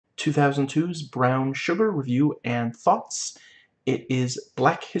2002's Brown Sugar review and thoughts. It is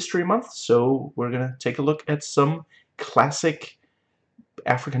Black History Month, so we're going to take a look at some classic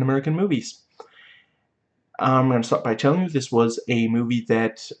African American movies. I'm going to start by telling you this was a movie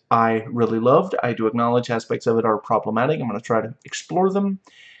that I really loved. I do acknowledge aspects of it are problematic. I'm going to try to explore them.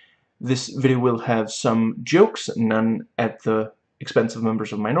 This video will have some jokes, none at the expense of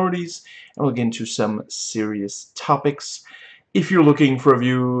members of minorities, and we'll get into some serious topics. If you're looking for a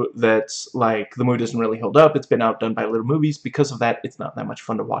view that's like, the movie doesn't really hold up, it's been outdone by little movies, because of that, it's not that much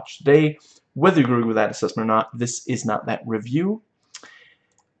fun to watch today. Whether you agree with that assessment or not, this is not that review.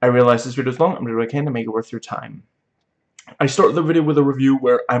 I realize this video is long. I'm going to do what I can to make it worth your time. I start the video with a review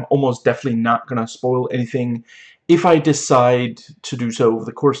where I'm almost definitely not going to spoil anything. If I decide to do so over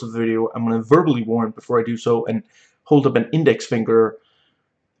the course of the video, I'm going to verbally warn before I do so and hold up an index finger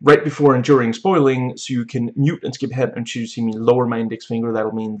right before and during spoiling, so you can mute and skip ahead, and should you see me lower my index finger,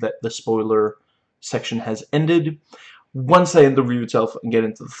 that'll mean that the spoiler section has ended. Once I end the review itself and get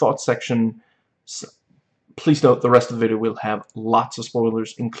into the thoughts section, please note the rest of the video will have lots of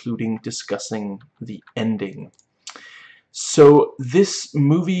spoilers, including discussing the ending. So this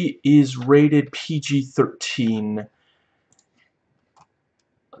movie is rated PG-13.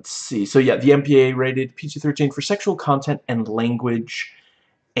 Let's see. So yeah, the MPAA rated PG-13 for sexual content and language.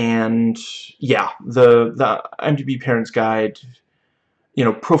 And yeah, the IMDb Parents Guide, you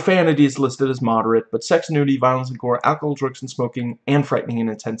know, profanity is listed as moderate, but sex, nudity, violence and gore, alcohol, drugs and smoking, and frightening and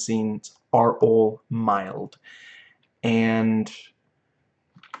intense scenes are all mild. And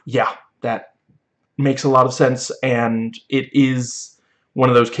yeah, that makes a lot of sense, and it is one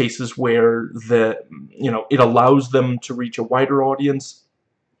of those cases where it allows them to reach a wider audience,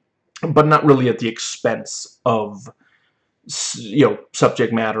 but not really at the expense of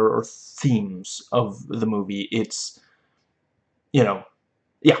subject matter or themes of the movie. It's, yeah,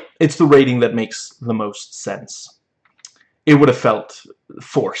 it's the rating that makes the most sense. It would have felt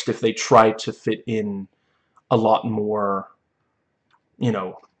forced if they tried to fit in a lot more,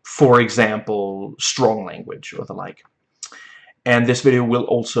 for example, strong language or the like. And this video will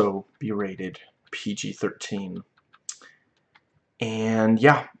also be rated PG-13. And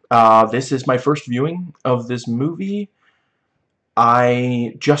yeah, this is my first viewing of this movie.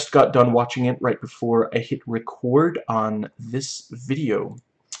 I just got done watching it right before I hit record on this video.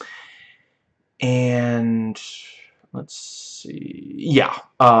 And let's see. Yeah.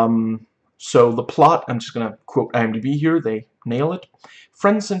 So the plot, I'm just going to quote IMDb here. They nail it.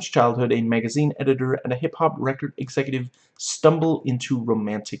 Friends since childhood, a magazine editor and a hip-hop record executive stumble into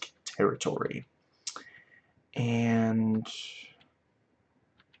romantic territory. And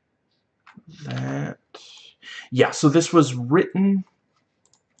that... yeah, so this was written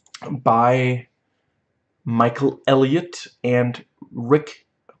by Michael Elliott and Rick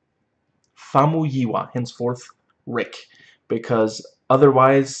Famuyiwa, henceforth Rick, because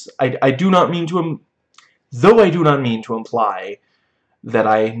otherwise, I do not mean to, though I do not mean to imply that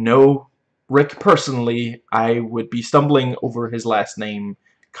I know Rick personally, I would be stumbling over his last name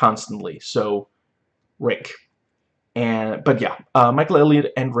constantly, so Rick. But yeah, Michael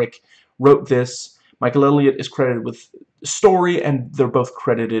Elliott and Rick wrote this. Michael Elliott is credited with story, and they're both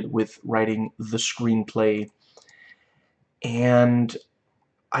credited with writing the screenplay. And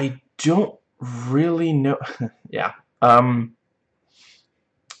I don't really know... yeah. The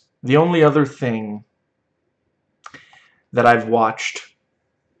only other thing that I've watched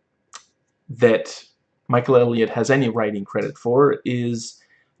that Michael Elliott has any writing credit for is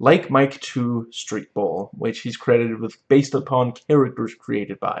Like Mike 2 Street Ball, which he's credited with based upon characters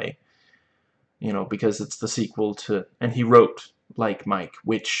created by... because it's the sequel to, and he wrote Like Mike,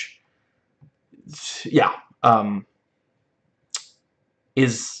 which, yeah,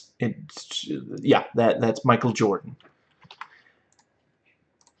 that's Michael Jordan.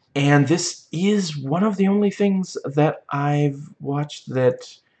 And this is one of the only things that I've watched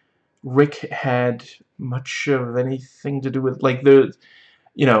that Rick had much of anything to do with, like,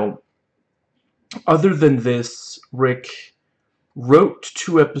 other than this, Rick wrote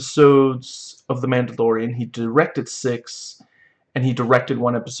 2 episodes of The Mandalorian, he directed 6, and he directed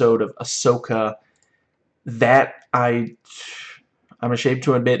 1 episode of Ahsoka. That, I'm ashamed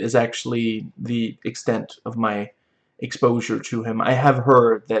to admit, is actually the extent of my exposure to him. I have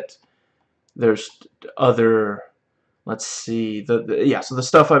heard that there's other, let's see, so the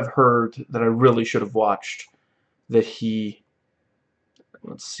stuff I've heard that I really should have watched, that he,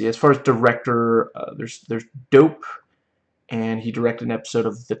 let's see, as far as director, there's Dope, and he directed an episode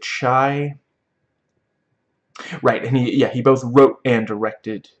of The Chi. Right, and he both wrote and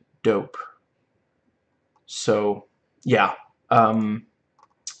directed Dope. So, yeah.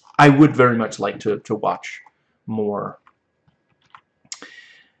 I would very much like to watch more.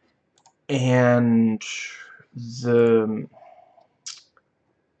 And the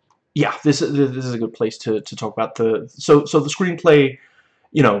yeah, this is a good place to talk about the so the screenplay.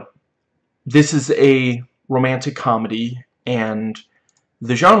 You know, this is a romantic comedy, and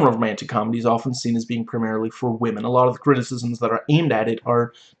the genre of romantic comedy is often seen as being primarily for women. A lot of the criticisms that are aimed at it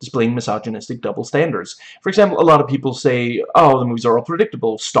are displaying misogynistic double standards. For example, a lot of people say, oh, the movies are all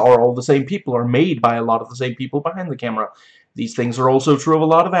predictable, star all the same people, are made by a lot of the same people behind the camera. These things are also true of a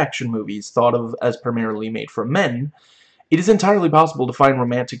lot of action movies, thought of as primarily made for men. It is entirely possible to find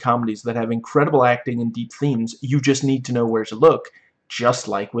romantic comedies that have incredible acting and deep themes. You just need to know where to look, just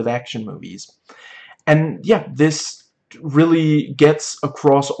like with action movies. And yeah, this really gets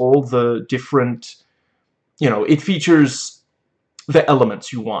across all the different, it features the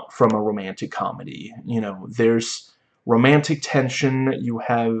elements you want from a romantic comedy. There's romantic tension, you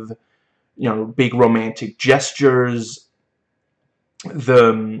have, big romantic gestures,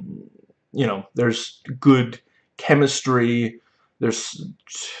 there's good chemistry, there's,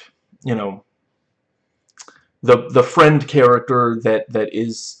 the friend character that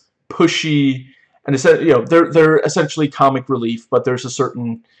is pushy, and it's, they're essentially comic relief, but there's a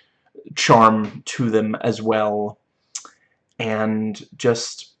certain charm to them as well. And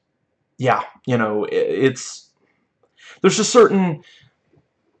just, yeah, it's there's a certain,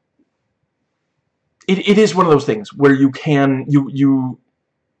 it is one of those things where you get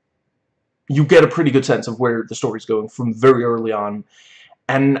a pretty good sense of where the story's going from very early on.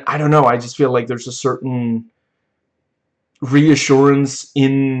 And I don't know, I just feel like there's a certain reassurance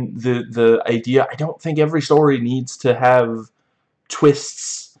in the idea. I don't think every story needs to have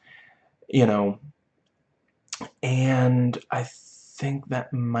twists, and I think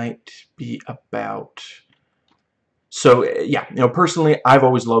that might be about. So yeah, personally, I've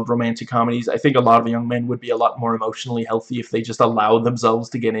always loved romantic comedies. I think a lot of young men would be a lot more emotionally healthy if they just allowed themselves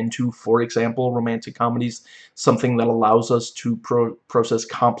to get into, for example, romantic comedies, something that allows us to process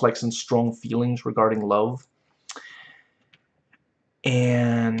complex and strong feelings regarding love.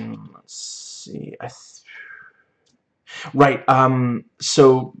 And let's see, right,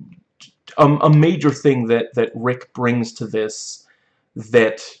 so a major thing that Rick brings to this,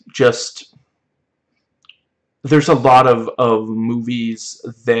 that just, there's a lot of movies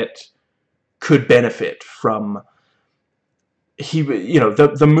that could benefit from,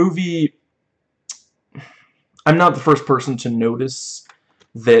 the movie, I'm not the first person to notice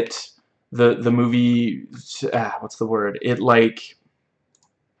that the movie, what's the word, it like,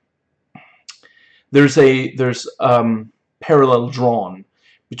 there's parallel drawn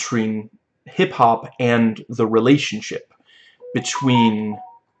between hip-hop and the relationship between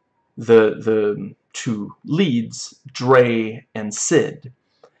the two leads, Dre and Sid.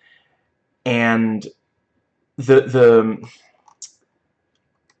 And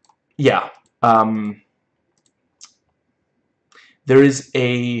yeah, there is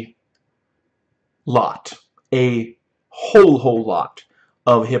a whole lot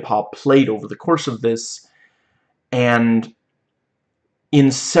of hip-hop played over the course of this, and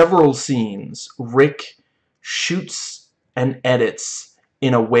in several scenes, Rick shoots and edits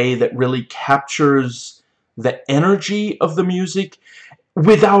in a way that really captures the energy of the music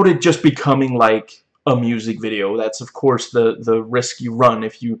without it just becoming like a music video. That's, of course, the risk you run.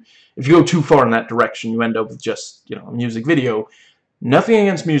 If you go too far in that direction, you end up with just, a music video. Nothing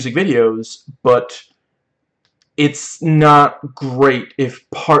against music videos, but it's not great if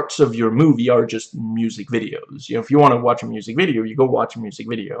parts of your movie are just music videos. If you want to watch a music video, you go watch a music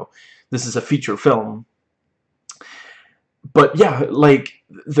video. This is a feature film. But yeah, like,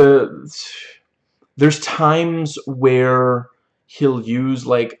 there's times where he'll use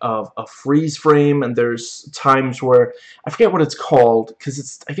like a freeze frame, and there's times where, I forget what it's called,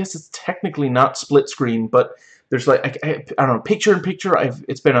 because I guess it's technically not split screen, but there's like, I don't know, picture in picture.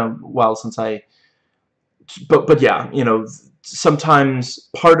 It's been a while since but yeah, sometimes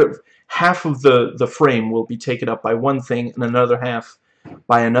half of the frame will be taken up by one thing and another half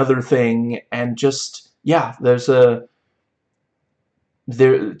by another thing, and just, yeah, the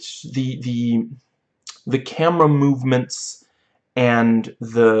camera movements and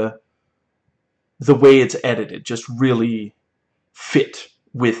the way it's edited just really fit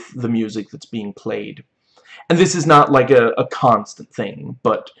with the music that's being played. And this is not like a constant thing,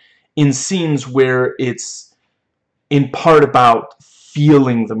 but in scenes where it's in part about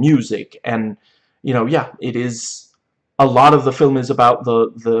feeling the music, and yeah, it is, a lot of the film is about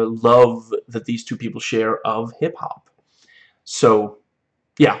the love that these two people share of hip-hop. So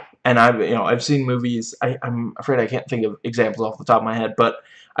yeah, and I've seen movies, I'm afraid I can't think of examples off the top of my head, but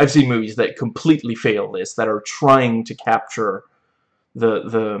I've seen movies that completely fail this, that are trying to capture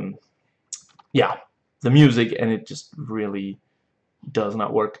the yeah, the music, and it just really does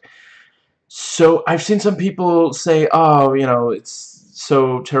not work. So I've seen some people say, oh, you know, it's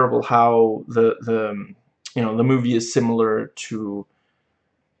so terrible how the movie is similar to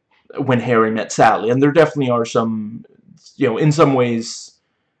When Harry Met Sally, and there definitely are some, in some ways,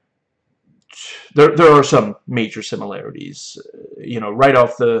 there are some major similarities. Right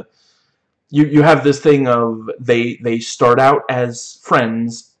off the, you have this thing of they start out as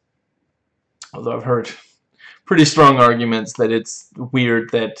friends, although I've heard pretty strong arguments that it's weird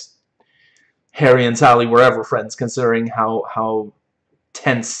that Harry and Sally were ever friends, considering how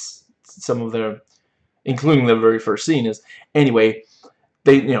tense some of their, including the very first scene, is. Anyway,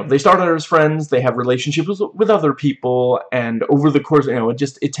 they start out as friends, they have relationships with other people, and over the course,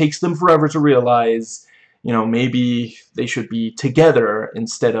 it takes them forever to realize, maybe they should be together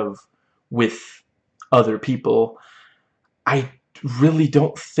instead of with other people. I really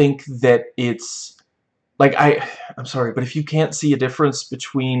don't think that it's like, I'm sorry, but if you can't see a difference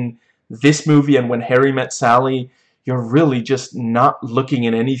between this movie and When Harry Met Sally, you're really just not looking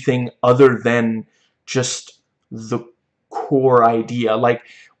at anything other than just the core idea. Like,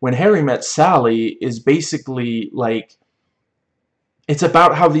 When Harry Met Sally is basically, like, it's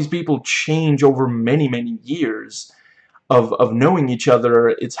about how these people change over many, many years of knowing each other.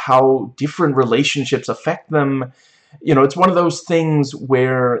 It's how different relationships affect them. It's one of those things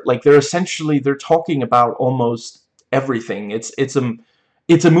where, like, they're talking about almost everything. It's a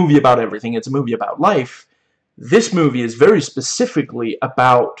movie about everything. It's a movie about life. This movie is very specifically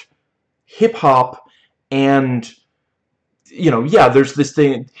about hip-hop, and yeah, there's this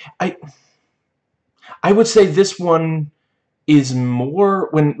thing. I would say this one is more,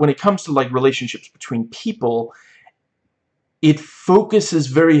 when it comes to, like, relationships between people, it focuses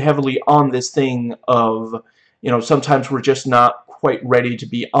very heavily on this thing of, sometimes we're just not quite ready to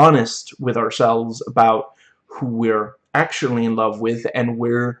be honest with ourselves about who we're actually in love with, and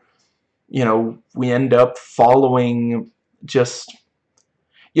we end up following just,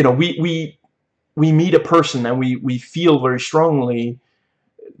 we meet a person and we feel very strongly,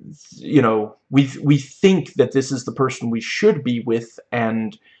 we think that this is the person we should be with,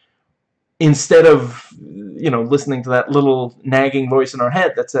 and instead of, listening to that little nagging voice in our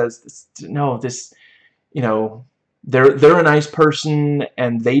head that says, no, they're a nice person,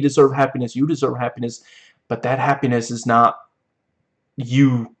 and they deserve happiness, you deserve happiness, but that happiness is not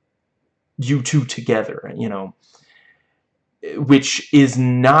you two together, which is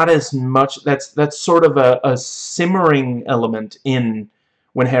not as much, that's sort of a simmering element in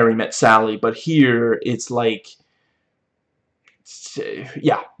When Harry Met Sally, but here it's like,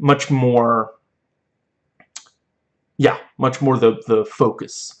 yeah, much more the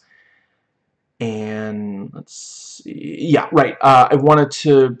focus. And let's see, yeah, right, I wanted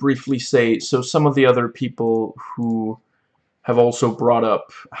to briefly say, so some of the other people who have also brought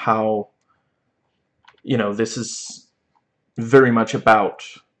up how, this is very much about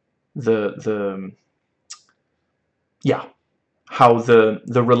how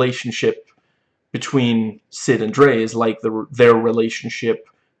the relationship between Sid and Dre is like their relationship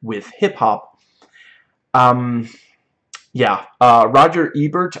with hip-hop. Roger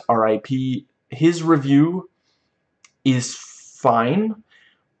Ebert, R.I.P., his review is fine,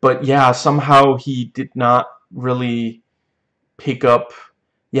 but yeah, somehow he did not really pick up,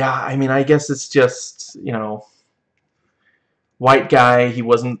 I mean, I guess it's just, white guy, he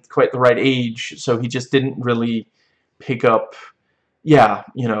wasn't quite the right age, so he just didn't really pick up,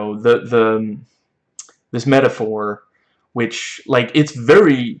 this metaphor, which, like, it's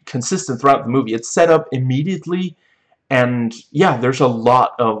very consistent throughout the movie. It's set up immediately, and yeah, there's a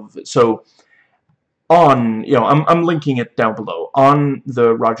lot of, so on, I'm linking it down below, on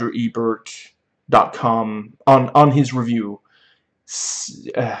the RogerEbert.com, on his review.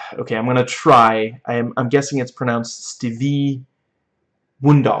 Okay, I'm gonna try. I'm guessing it's pronounced Stevie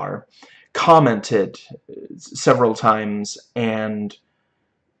Wundar, commented several times, and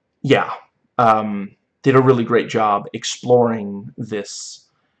yeah, did a really great job exploring this.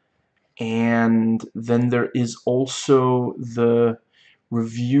 And then there is also the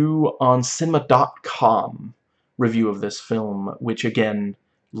review on cinema.com review of this film, which again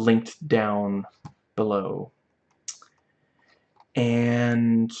linked down below.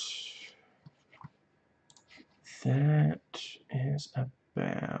 And that is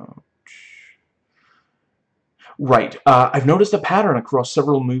about right. I've noticed a pattern across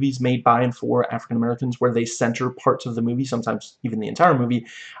several movies made by and for African Americans where they center parts of the movie, sometimes even the entire movie,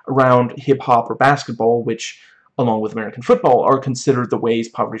 around hip-hop or basketball, which along with American football, are considered the ways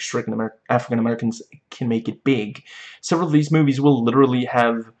poverty-stricken African Americans can make it big. Several of these movies will literally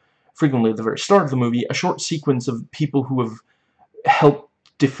have, frequently at the very start of the movie, a short sequence of people who have helped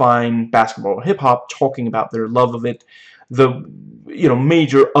define basketball or hip-hop talking about their love of it. The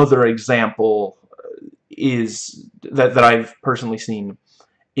major other example is that I've personally seen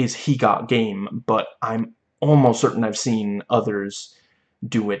is He Got Game, but I'm almost certain I've seen others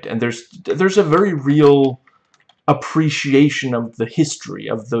do it, and there's a very real appreciation of the history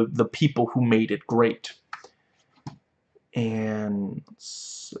of the people who made it great. And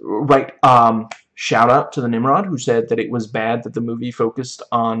right, shout out to the Nimrod, who said that it was bad that the movie focused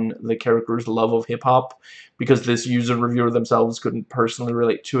on the character's love of hip-hop because this user reviewer themselves couldn't personally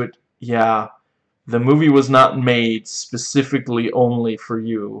relate to it. Yeah, the movie was not made specifically only for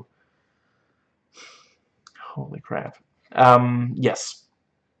you. Holy crap. Yes.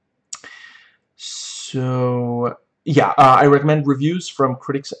 So, yeah, I recommend reviews from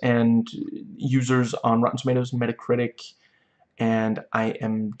critics and users on Rotten Tomatoes, Metacritic, and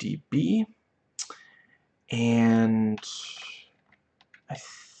IMDb. And I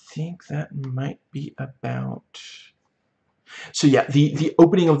think that might be about... So yeah, the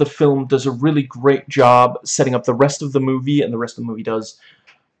opening of the film does a really great job setting up the rest of the movie, and the rest of the movie does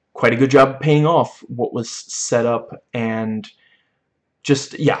quite a good job paying off what was set up, and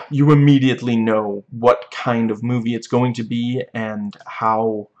just, yeah, you immediately know what kind of movie it's going to be, and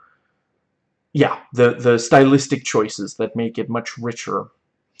how, yeah, the stylistic choices that make it much richer.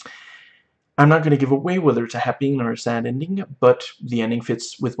 I'm not going to give away whether it's a happy ending or a sad ending, but the ending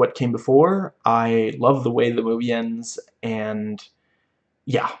fits with what came before. I love the way the movie ends, and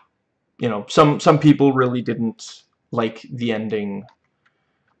yeah, some people really didn't like the ending,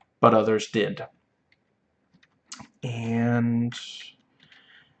 but others did. And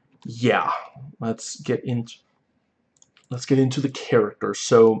yeah, let's get into the characters.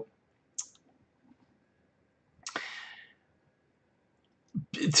 So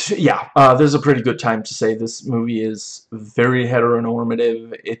yeah, there's a pretty good time to say this movie is very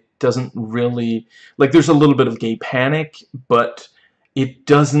heteronormative. It doesn't really, like, there's a little bit of gay panic, but it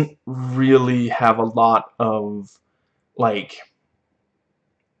doesn't really have a lot of, like,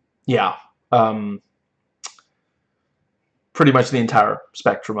 yeah, pretty much the entire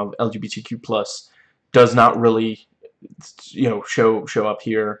spectrum of LGBTQ+ does not really, show up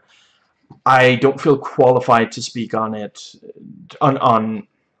here. I don't feel qualified to speak on it, on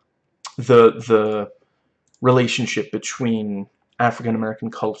the relationship between African American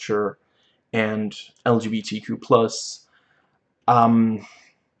culture and LGBTQ+.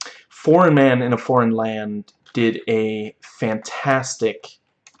 Foreign Man in a Foreign Land did a fantastic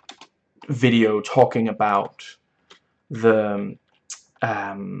video talking about the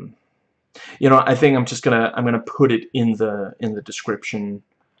I think I'm gonna put it in the description.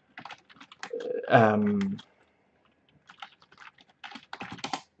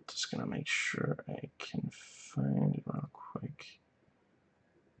 Just gonna make sure I can find it real quick.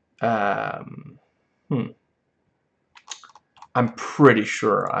 I'm pretty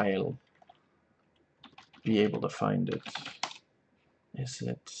sure I'll be able to find it. Is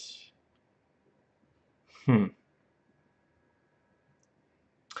it?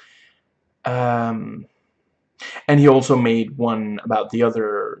 And he also made one about the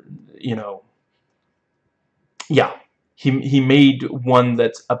other, yeah, he made one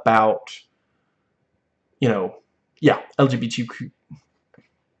that's about, yeah, LGBTQ,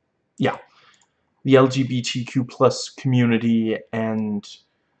 yeah, the LGBTQ+ community, and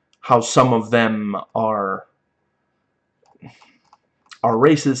how some of them are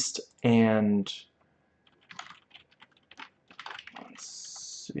racist, and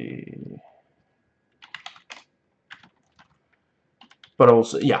let's see, but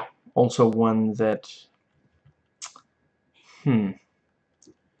also, yeah, also one that,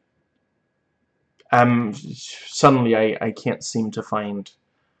 suddenly I can't seem to find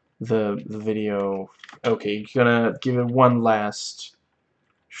the video. Okay, gonna give it one last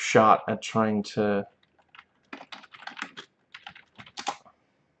shot at trying to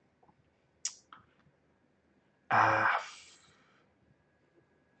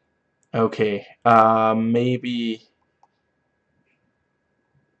okay, maybe,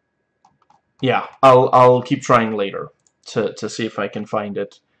 yeah, I'll keep trying later to see if I can find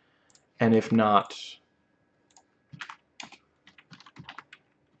it, and if not,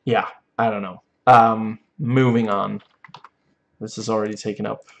 yeah, I don't know. Moving on. This has already taken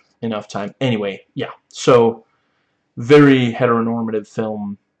up enough time. Anyway, yeah, so very heteronormative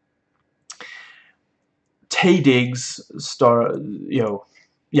film. Taye Diggs,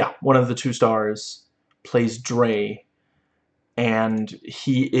 yeah, one of the two stars, plays Dre, and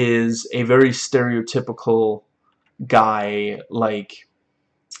he is a very stereotypical guy, like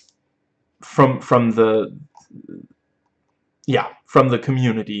from the from the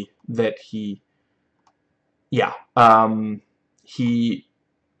community that he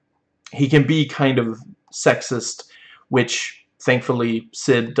he can be kind of sexist, which thankfully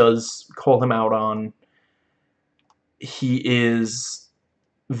Sid does call him out on. He is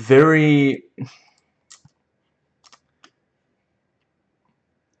very...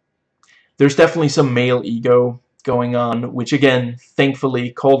 There's definitely some male ego going on, which again,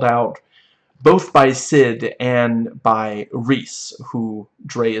 thankfully called out both by Sid and by Reese, who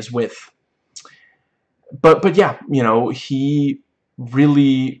Dre is with. But yeah, you know, he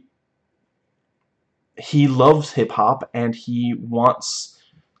loves hip-hop, and he wants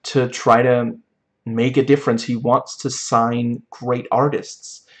to try to make a difference. He wants to sign great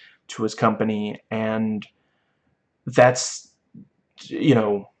artists to his company, and that's, you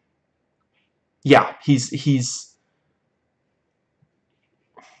know, yeah,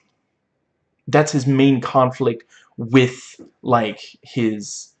 that's his main conflict with, like,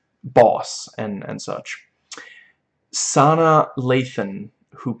 his boss and such. Sana Lathan,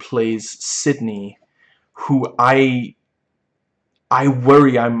 who plays Sydney, who I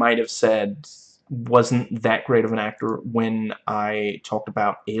worry I might have said wasn't that great of an actor when I talked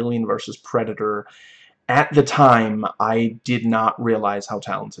about Alien vs. Predator. At the time, I did not realize how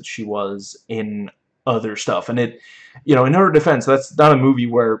talented she was in other stuff. And it, you know, in her defense, that's not a movie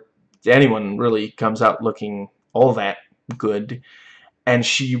where anyone really comes out looking all that good. And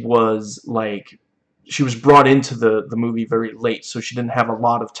she was, like, she was brought into the movie very late, so she didn't have a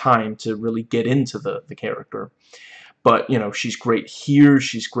lot of time to really get into the character. But, you know, she's great here,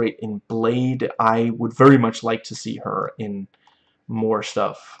 she's great in Blade. I would very much like to see her in more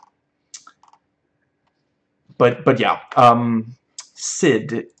stuff. But yeah,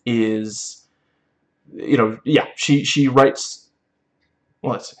 Sid is, you know, yeah, she writes,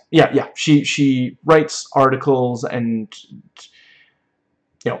 well, let's see, she writes articles, and,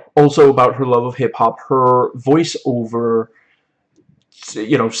 you know, also about her love of hip-hop. Her voiceover,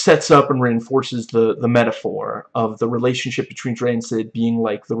 you know, sets up and reinforces the metaphor of the relationship between Dre and Sid being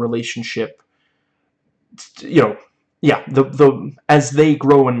like the relationship, you know, yeah, the as they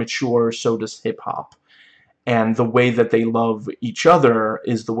grow and mature, so does hip-hop. And the way that they love each other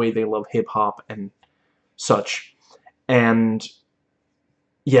is the way they love hip-hop and such. And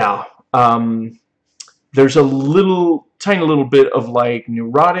yeah, there's a tiny little bit of, like,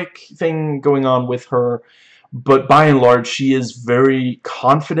 neurotic thing going on with her, but by and large she is very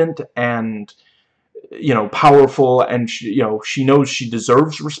confident and, you know, powerful, and she, you know, she knows she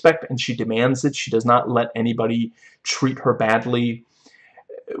deserves respect and she demands it. She does not let anybody treat her badly,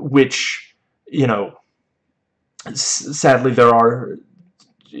 which, you know, sadly there are,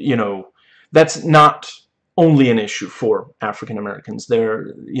 you know, that's not only an issue for African Americans.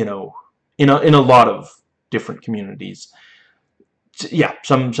 They're, you know, in a lot of different communities. Yeah,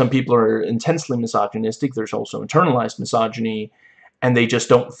 some people are intensely misogynistic. There's also internalized misogyny, and they just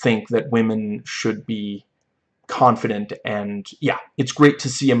don't think that women should be confident. And yeah, it's great to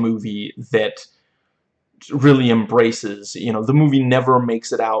see a movie that really embraces, you know, the movie never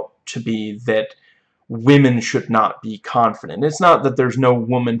makes it out to be that women should not be confident. It's not that there's no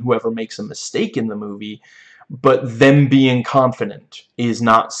woman who ever makes a mistake in the movie, but them being confident is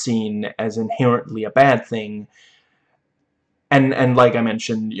not seen as inherently a bad thing. And like I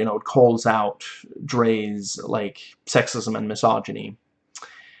mentioned, you know, it calls out Dre's, like, sexism and misogyny.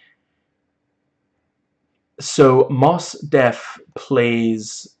 So Mos Def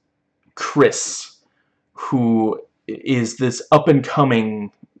plays Chris, who is this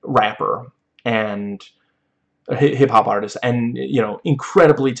up-and-coming rapper and a hip-hop artist, and, you know,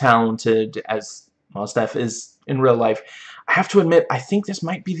 incredibly talented, as Mos Def is in real life. I have to admit, I think this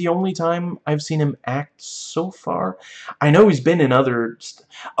might be the only time I've seen him act so far. I know he's been in other...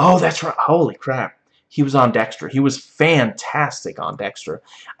 Oh, that's right. Holy crap. He was on Dexter. He was fantastic on Dexter.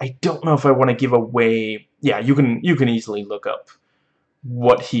 I don't know if I want to give away... Yeah, you can easily look up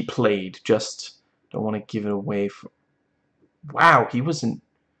what he played. Just don't want to give it away. Wow, he was in...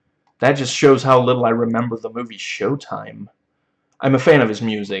 That just shows how little I remember the movie Showtime. I'm a fan of his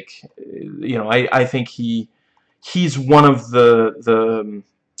music. You know, I think he's one of the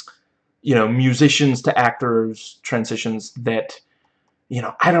you know, musicians to actors transitions that, you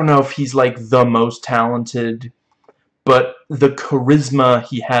know, I don't know if he's, like, the most talented, but the charisma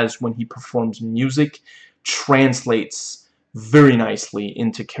he has when he performs music translates very nicely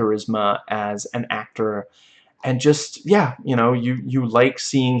into charisma as an actor. And just, yeah, you know, you like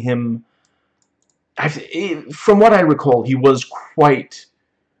seeing him from what I recall, he was quite...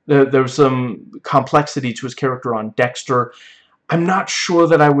 There was some complexity to his character on Dexter. I'm not sure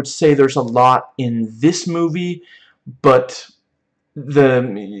that I would say there's a lot in this movie, but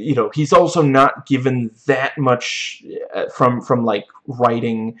he's also not given that much from like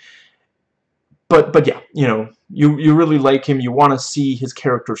writing. But yeah, you really like him. You want to see his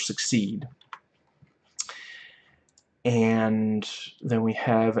character succeed. And then we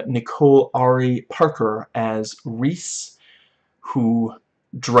have Nicole Ari Parker as Reese, who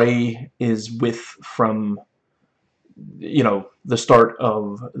Dre is with from, the start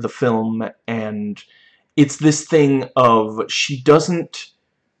of the film. And it's this thing of she doesn't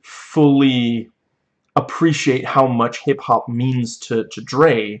fully appreciate how much hip-hop means to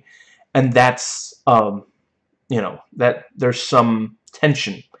Dre, and that's, that there's some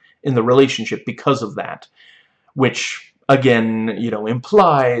tension in the relationship because of that. Which, again,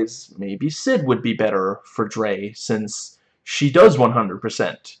 implies maybe Sid would be better for Dre, since she does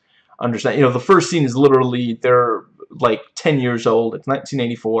 100% understand. The first scene is literally, they're like 10 years old, it's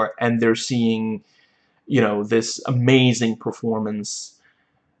 1984, and they're seeing, this amazing performance.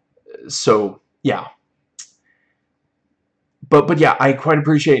 So, yeah. But yeah, I quite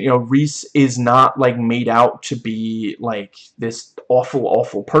appreciate, Reese is not, like, made out to be, like, this awful,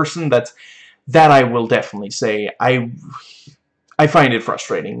 awful person. That I will definitely say. I find it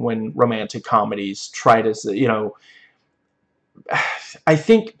frustrating when romantic comedies try to, I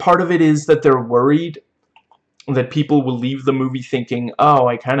think part of it is that they're worried that people will leave the movie thinking, oh,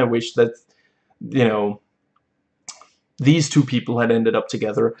 I kind of wish that, these two people had ended up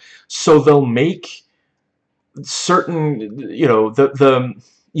together. So they'll make certain,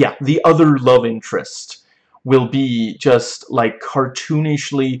 the other love interest will be just, like,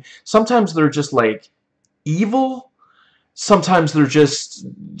 cartoonishly... Sometimes they're just, like, evil. Sometimes they're just,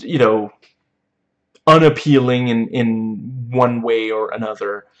 unappealing in one way or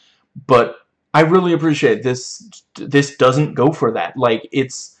another. But I really appreciate this. This doesn't go for that. Like,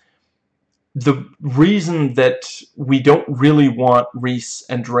 it's... The reason that we don't really want Reese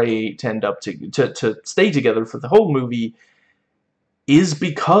and Dre to end up to stay together for the whole movie is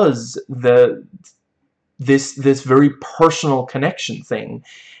because this very personal connection thing.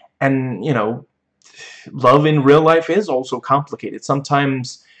 And, love in real life is also complicated.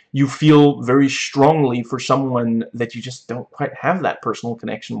 Sometimes you feel very strongly for someone that you just don't quite have that personal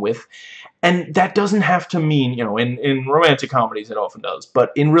connection with. And that doesn't have to mean, in romantic comedies it often does,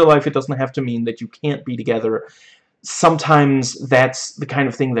 but in real life it doesn't have to mean that you can't be together. Sometimes that's the kind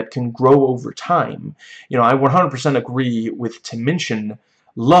of thing that can grow over time. I 100% agree with Tim Minchin.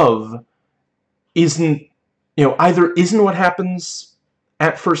 Love isn't, either isn't what happens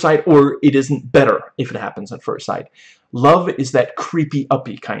at first sight, or it isn't better if it happens at first sight. Love is that creepy,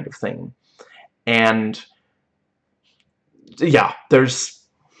 uppy kind of thing. And, yeah, that's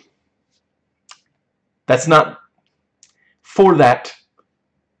not... For that,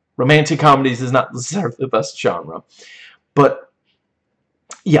 romantic comedies is not necessarily the best genre. But,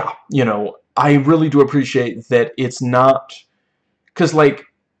 yeah, I really do appreciate that it's not... Because, like,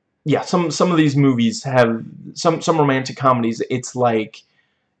 yeah, some of these movies have... Some romantic comedies, it's like...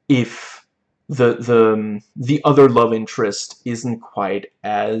 If the other love interest isn't quite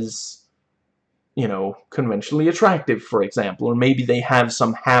as, conventionally attractive, for example, or maybe they have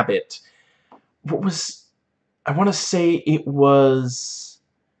some habit. What was... I want to say it was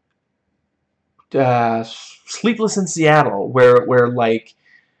Sleepless in Seattle, where like,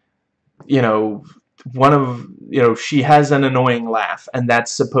 one of, she has an annoying laugh, and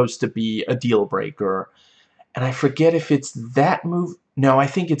that's supposed to be a deal breaker. And I forget if it's that movie. No, I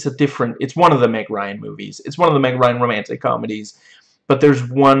think it's a different... It's one of the Meg Ryan movies. It's one of the Meg Ryan romantic comedies. But there's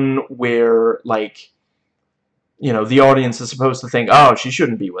one where, like, the audience is supposed to think, oh, she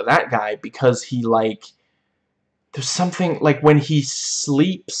shouldn't be with that guy because he, like... There's something, like, when he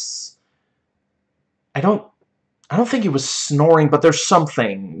sleeps... I don't think he was snoring, but there's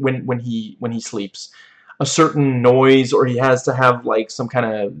something when he sleeps. A certain noise, or he has to have, like, some kind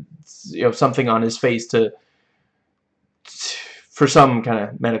of, something on his face for some kind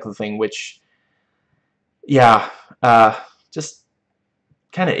of medical thing, which, yeah, just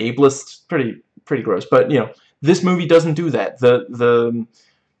kind of ableist, pretty gross. But, this movie doesn't do that. The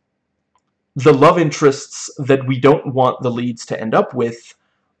love interests that we don't want the leads to end up with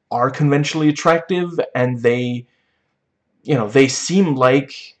are conventionally attractive, and they, they seem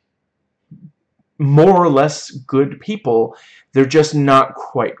like more or less good people. They're just not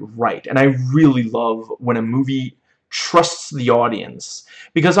quite right. And I really love when a movie trusts the audience,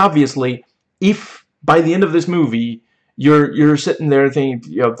 because obviously, if by the end of this movie you're sitting there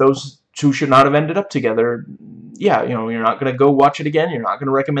thinking, two should not have ended up together. Yeah, you know, you're not going to go watch it again. You're not going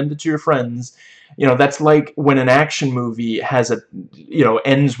to recommend it to your friends. You know, that's like when an action movie has a, you know,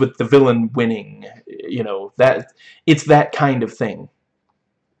 ends with the villain winning. You know, that it's that kind of thing.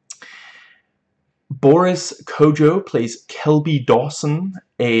 Boris Kojo plays Kelby Dawson,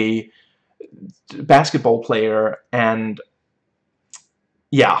 a basketball player, and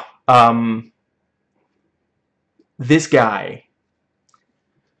yeah, this guy,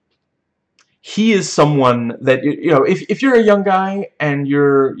 he is someone that, you know, if you're a young guy and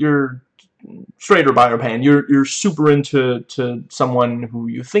you're straight or bi or pan, you're super into someone who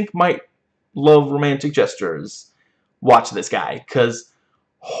you think might love romantic gestures, watch this guy, because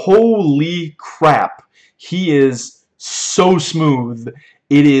holy crap, he is so smooth.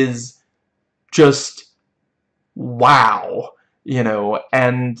 It is just wow, you know.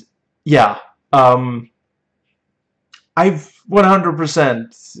 And yeah, I've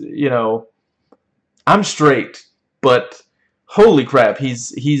 100%, you know, I'm straight, but holy crap,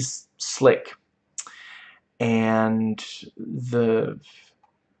 he's slick. And the,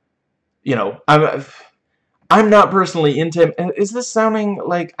 you know, I'm not personally into him. Is this sounding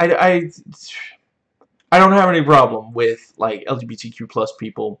like I don't have any problem with like LGBTQ plus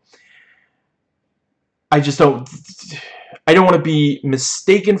people. I just don't, I don't want to be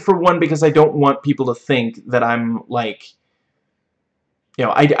mistaken for one, because I don't want people to think that I'm like, you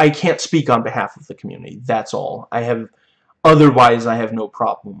know, I can't speak on behalf of the community. That's all. Otherwise I have no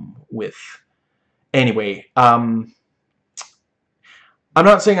problem with. Anyway, I'm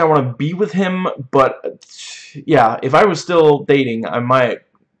not saying I want to be with him, but yeah, if I was still dating, I might,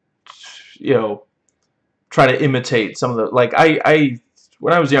 you know, try to imitate some of the, like,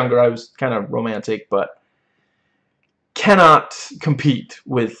 when I was younger, I was kind of romantic, but cannot compete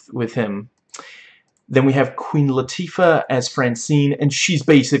with him. Then we have Queen Latifah as Francine, and she's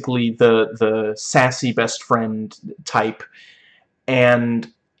basically the sassy best friend type.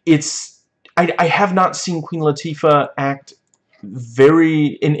 And it's, I have not seen Queen Latifah act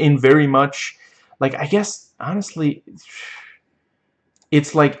in very much. Like, I guess honestly,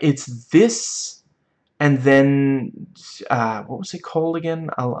 it's like it's this, and then what was it called again?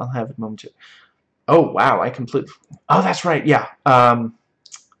 I'll have it momentarily. Oh wow, I completely. Oh, that's right. Yeah.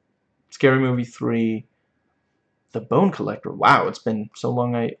 Scary Movie 3. The Bone Collector. Wow, it's been so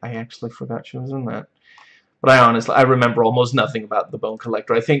long I actually forgot she was in that. But I remember almost nothing about The Bone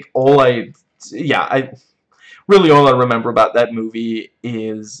Collector. I think really all I remember about that movie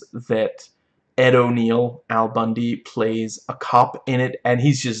is that Ed O'Neill, Al Bundy, plays a cop in it, and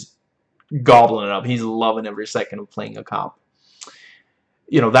he's just gobbling it up. He's loving every second of playing a cop.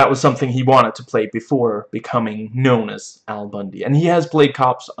 You know, that was something he wanted to play before becoming known as Al Bundy. And he has played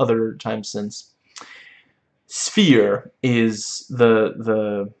cops other times since. Sphere is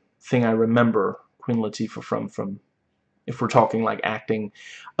the thing I remember Queen Latifah from, if we're talking like acting.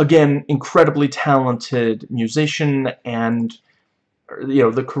 Again, incredibly talented musician, and you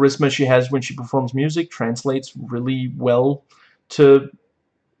know, the charisma she has when she performs music translates really well to,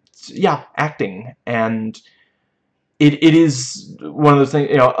 yeah, acting. And it is one of the things,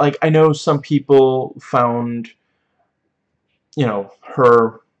 you know, like, I know some people found, you know,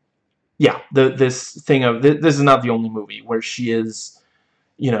 her, yeah, this thing of, this is not the only movie where she is,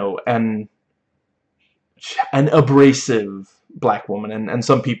 you know, an abrasive black woman, and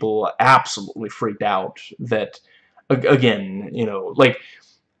some people absolutely freaked out that, again, you know, like,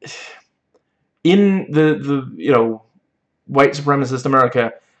 in the you know, white supremacist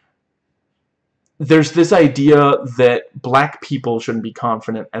America, there's this idea that black people shouldn't be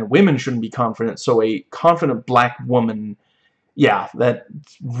confident and women shouldn't be confident, so a confident black woman, yeah, that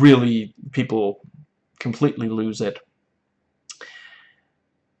really, people completely lose it.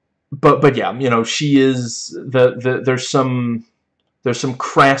 But yeah, you know, she is there's some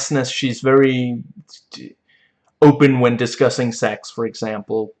crassness. She's very open when discussing sex, for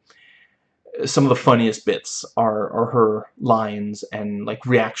example. Some of the funniest bits are her lines and like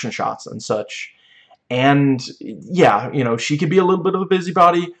reaction shots and such. And yeah, you know, she could be a little bit of a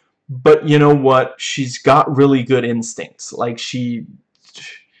busybody, but you know what? She's got really good instincts. Like, she's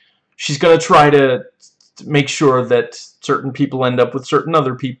gonna try to make sure that certain people end up with certain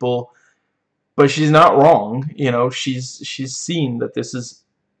other people, but she's not wrong. You know, she's seen that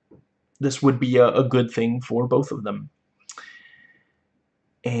this would be a good thing for both of them.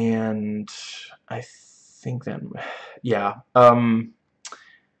 And I think that, yeah,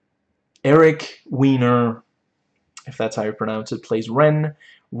 Eric Weiner, if that's how you pronounce it, plays Ren.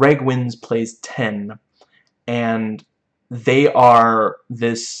 Reg Wins plays Ten. And they are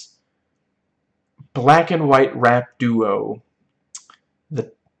this black and white rap duo.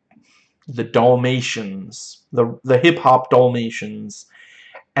 the Dalmatians, the hip hop Dalmatians,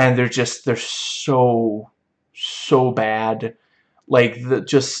 and they're so bad, like the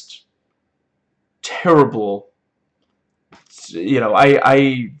just terrible. You know,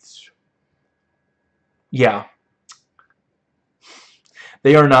 yeah,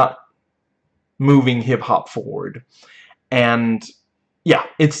 they are not moving hip hop forward, and yeah,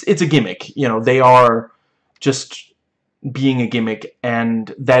 it's a gimmick. You know, they are just being a gimmick,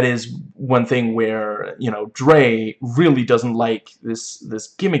 and that is one thing where, you know, Dre really doesn't like this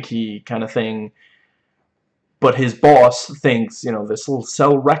gimmicky kind of thing, but his boss thinks, you know, this will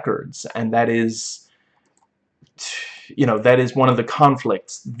sell records, and that is, you know, that is one of the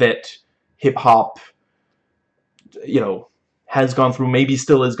conflicts that hip hop, you know, has gone through, maybe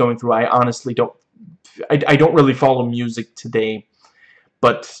still is going through. I honestly don't, I don't really follow music today,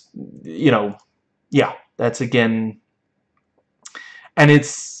 but, you know, yeah, that's again, and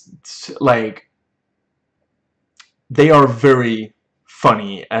it's like, they are very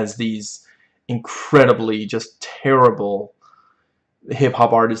funny as these incredibly just terrible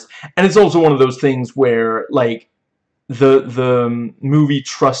hip-hop artists. And it's also one of those things where, like, the movie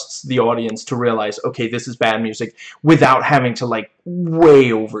trusts the audience to realize, okay, this is bad music, without having to, like,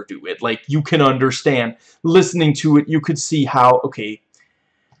 way overdo it. Like, you can understand, listening to it, you could see how, okay,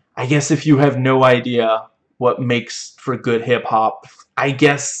 I guess if you have no idea what makes for good hip-hop, I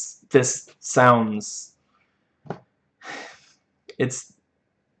guess this sounds, it's,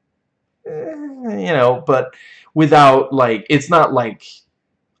 you know, but without, like, it's not, like,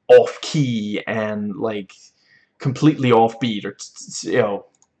 off-key and, like, completely offbeat, or, you know,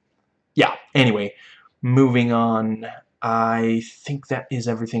 yeah, anyway, moving on. I think that is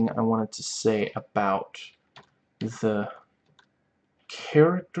everything I wanted to say about the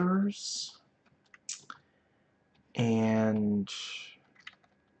characters, and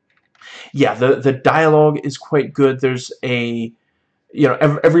yeah, the dialogue is quite good. There's a, you know,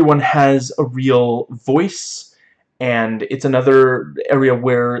 everyone has a real voice, and it's another area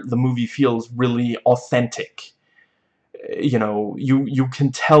where the movie feels really authentic. You know, you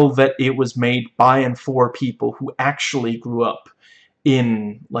can tell that it was made by and for people who actually grew up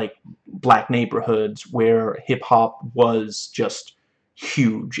in, like, black neighborhoods where hip-hop was just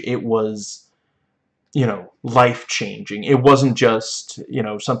huge. It was, you know, life-changing. It wasn't just, you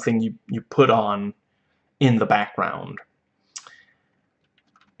know, something you put on in the background.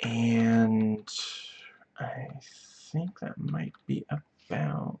 And I think that might be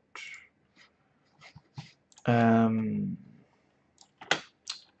about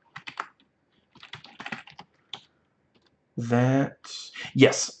that.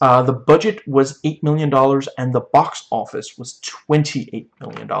 Yes, the budget was $8 million and the box office was $28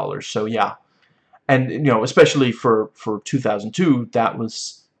 million. So yeah, and, you know, especially for 2002, that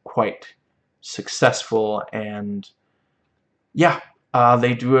was quite successful. And yeah,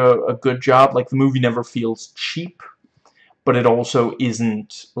 they do a good job. Like, the movie never feels cheap, but it also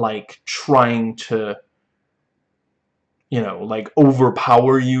isn't, like, trying to, you know, like,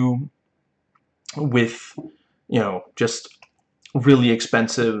 overpower you with, you know, just really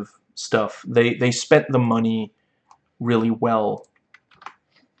expensive stuff. They spent the money really well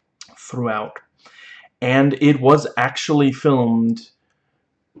throughout. And it was actually filmed,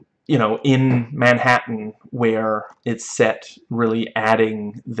 you know, in Manhattan, where it's set, really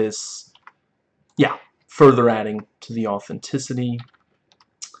adding this, yeah, further adding to the authenticity.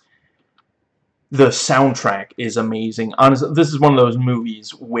 The soundtrack is amazing. Honestly, this is one of those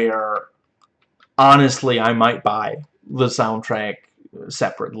movies where, honestly, I might buy the soundtrack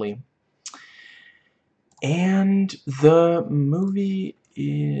separately. And the movie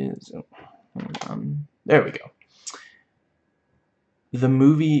is, hold on, there we go. The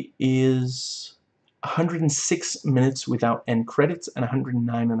movie is 106 minutes without end credits and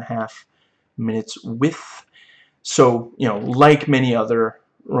 109.5 minutes with. So, you know, like many other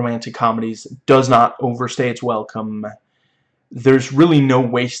romantic comedies, does not overstay its welcome. There's really no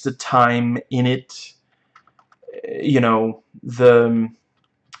wasted time in it. You know,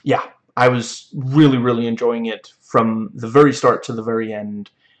 yeah, I was really enjoying it from the very start to the very end.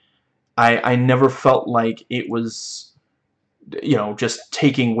 I never felt like it was, you know, just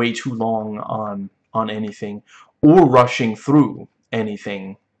taking way too long on anything, or rushing through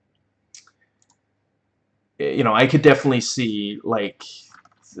anything. You know, I could definitely see, like,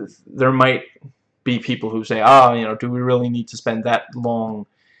 there might be people who say, ah, you know, do we really need to spend that long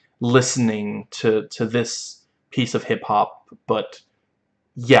listening to this piece of hip-hop? But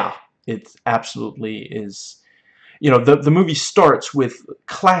yeah, it absolutely is. You know, the movie starts with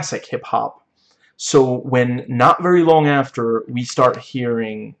classic hip-hop. So when not very long after we start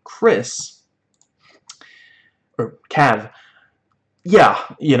hearing Chris, or Cav, yeah,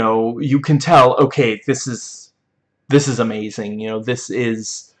 you know, you can tell, okay, this is amazing, you know, this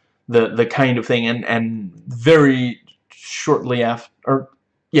is the kind of thing, and very shortly after, or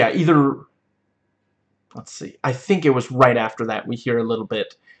yeah, either, let's see, I think it was right after that we hear a little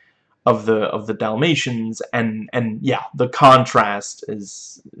bit of the Dalmatians, and yeah, the contrast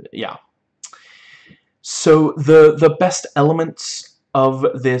is, yeah. So the best elements of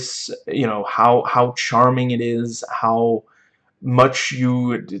this, you know, how charming it is, how much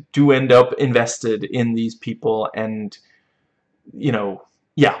you do end up invested in these people, and, you know,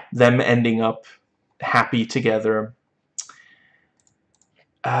 yeah, them ending up happy together.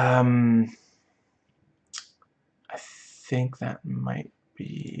 I think that might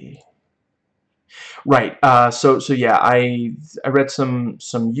be right. So yeah, I read some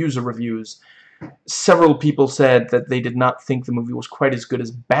user reviews. Several people said that they did not think the movie was quite as good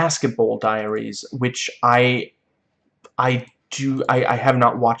as Basketball Diaries, which I have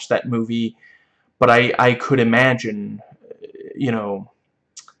not watched that movie, but I could imagine, you know,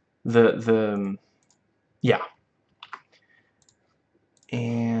 the yeah.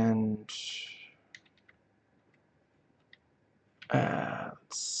 And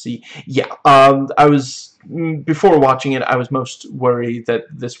let's see. Yeah, I was, before watching it, I was most worried that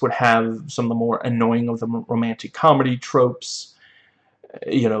this would have some of the more annoying of the romantic comedy tropes.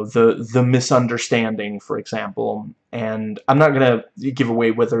 You know, the misunderstanding, for example. And I'm not gonna give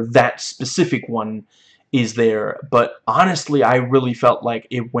away whether that specific one is there, but honestly, I really felt like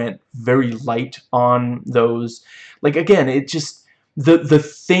it went very light on those. Like, again, it just, the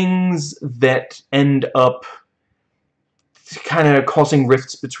things that end up kind of causing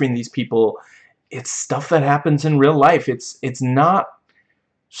rifts between these people, it's stuff that happens in real life. It's not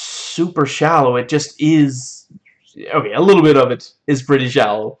super shallow. It just is, okay, a little bit of it is pretty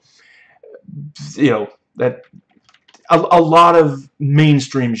shallow. You know, that a lot of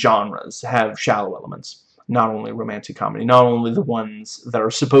mainstream genres have shallow elements. Not only romantic comedy, not only the ones that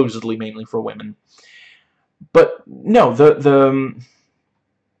are supposedly mainly for women. But no,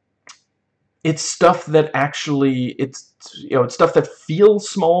 it's stuff that actually, it's, you know, it's stuff that feels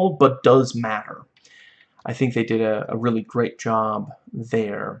small but does matter. I think they did a really great job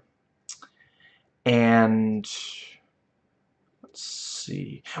there. And let's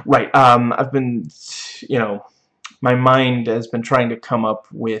see. Right, I've been, you know, my mind has been trying to come up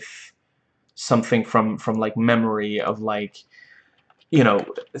with something from like memory of, like, you know,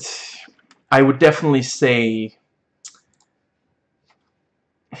 I would definitely say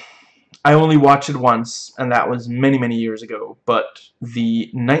I only watched it once, and that was many years ago, but the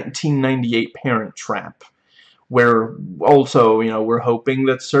 1998 Parent Trap, where also, you know, we're hoping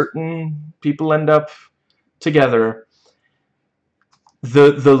that certain people end up together.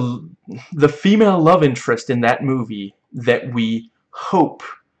 The female love interest in that movie that we hope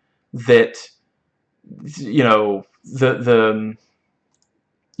that, you know,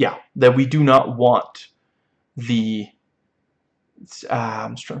 yeah, that we do not want the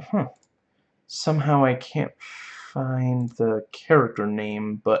I'm somehow I can't find the character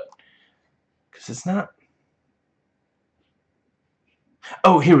name, but because it's not.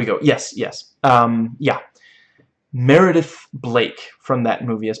 Oh, here we go. Yes, yes. Yeah. Meredith Blake from that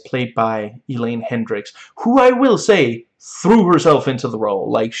movie is played by Elaine Hendricks, who I will say threw herself into the role.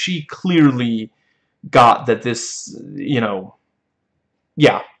 Like, she clearly got that this, you know,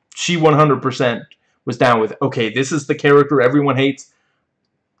 yeah, she 100% was down with, okay, this is the character everyone hates.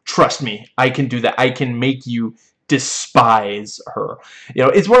 Trust me, I can do that. I can make you despise her. You know,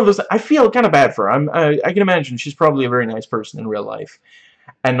 it's one of those, I feel kind of bad for her. I can imagine she's probably a very nice person in real life.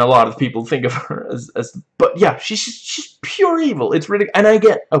 And a lot of people think of her as but yeah, she's pure evil. It's ridiculous. And I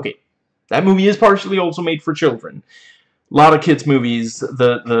get, okay, that movie is partially also made for children. A lot of kids' movies,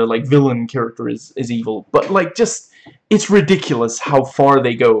 the like villain character is evil, but like, just, it's ridiculous how far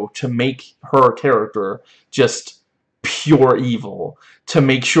they go to make her character just pure evil, to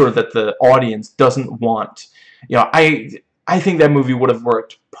make sure that the audience doesn't want, you know, I think that movie would have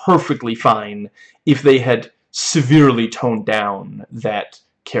worked perfectly fine if they had severely toned down that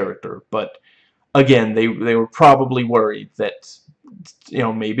character. But again, they were probably worried that, you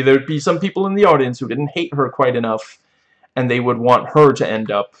know, maybe there'd be some people in the audience who didn't hate her quite enough, and they would want her to end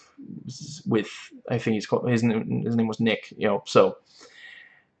up with, I think his name was Nick, you know. So,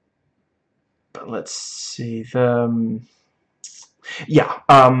 but let's see, yeah,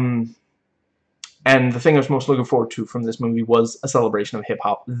 and the thing I was most looking forward to from this movie was a celebration of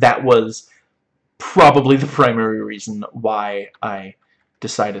hip-hop. That was probably the primary reason why I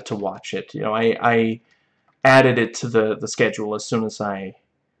decided to watch it. You know, I added it to the schedule as soon as I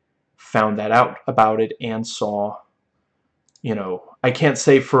found that out about it and saw, you know, I can't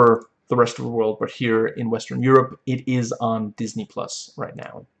say for the rest of the world, but here in Western Europe, it is on Disney Plus right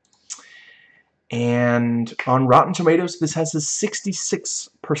now. And on Rotten Tomatoes, this has a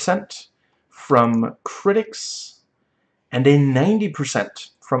 66% from critics and a 90%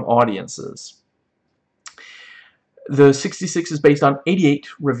 from audiences. The 66 is based on 88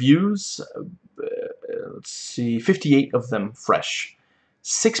 reviews. Let's see, 58 of them fresh.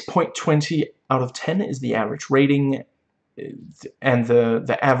 6.20 out of 10 is the average rating, and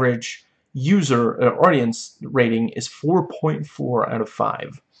the average user audience rating is 4.4 out of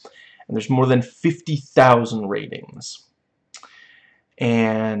 5. And there's more than 50,000 ratings.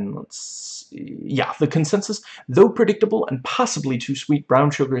 And let's see, yeah, the consensus: though predictable and possibly too sweet, Brown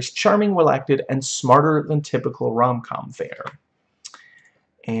Sugar is charming, well acted, and smarter than typical rom-com fare.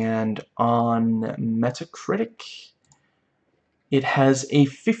 And on Metacritic, it has a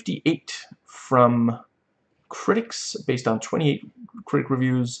 58 from critics based on 28 critic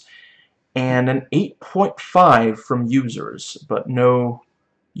reviews, and an 8.5 from users, but no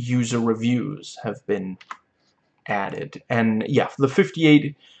user reviews have been added. And yeah, the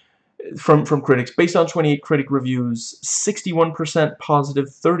 58 from critics based on 28 critic reviews, 61% positive,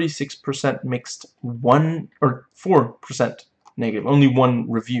 36% mixed, 4% negative. Only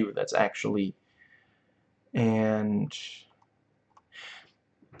one review that's actually. And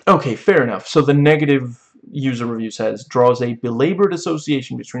okay, fair enough. So the negative user review says, draws a belabored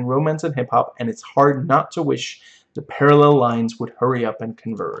association between romance and hip-hop, and it's hard not to wish the parallel lines would hurry up and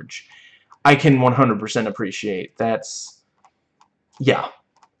converge. I can 100% appreciate that's, yeah,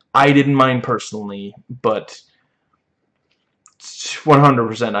 I didn't mind personally, but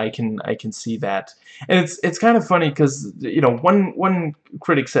 100% I can see that. And it's kind of funny because, you know, one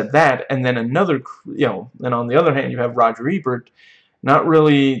critic said that, and then another, you know, and on the other hand you have Roger Ebert not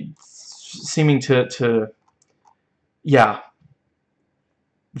really seeming to yeah,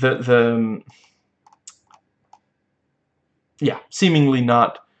 yeah, seemingly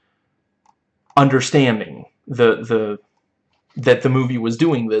not understanding that the movie was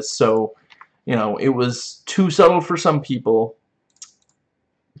doing this. So, you know, it was too subtle for some people,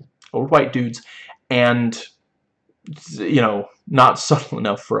 old white dudes, and, you know, not subtle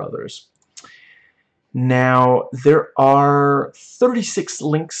enough for others. Now, there are 36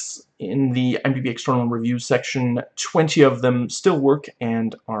 links in the IMDb External Reviews section. 20 of them still work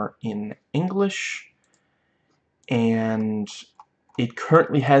and are in English. And it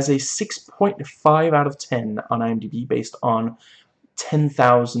currently has a 6.5 out of 10 on IMDb based on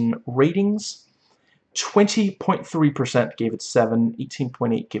 10,000 ratings. 20.3% gave it 7,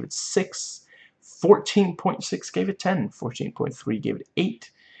 18.8 gave it 6, 14.6 gave it 10, 14.3 gave it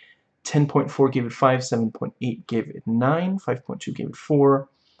 8, 10.4 gave it 5, 7.8 gave it 9, 5.2 gave it 4,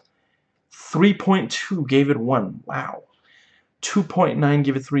 3.2 gave it 1, wow, 2.9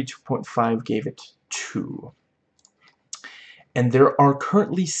 gave it 3, 2.5 gave it 2. And there are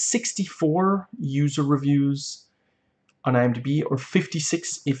currently 64 user reviews on IMDb, or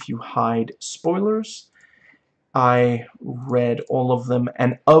 56 if you hide spoilers. I read all of them,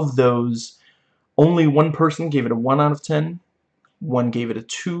 and of those, only one person gave it a 1 out of 10, one gave it a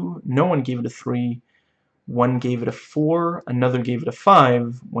 2, no one gave it a 3, one gave it a 4, another gave it a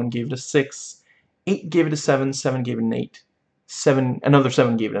 5, one gave it a 6, 8 gave it a 7, 7 gave it an 8, another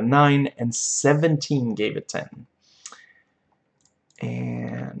 7 gave it a 9, and 17 gave it 10.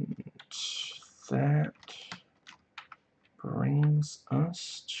 And that brings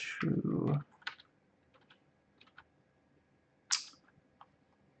us to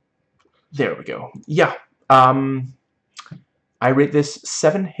there we go. Yeah, I rate this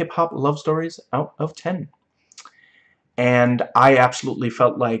 7 hip-hop love stories out of 10. And I absolutely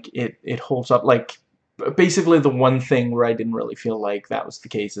felt like it holds up. Like, basically the one thing where I didn't really feel like that was the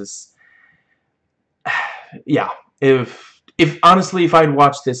case is, yeah, if honestly, if I'd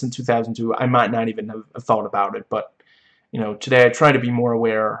watched this in 2002, I might not even have thought about it, but, you know, today I try to be more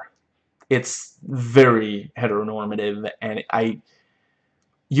aware. It's very heteronormative, and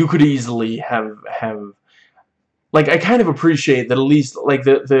you could easily have like, I kind of appreciate that at least, like,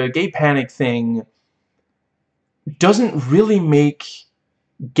 the gay panic thing doesn't really make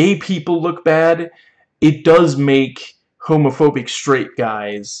gay people look bad. It does make homophobic straight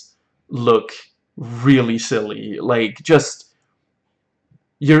guys look really silly. Like, just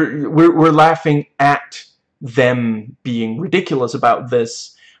we're laughing at them being ridiculous about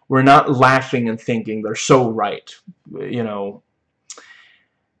this. We're not laughing and thinking they're so right, you know.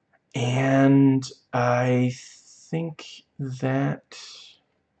 And I think that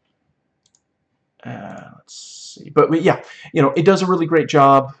Let's see. But yeah, you know, it does a really great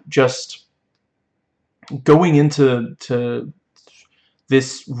job just going into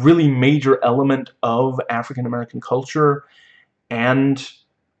this really major element of African American culture, and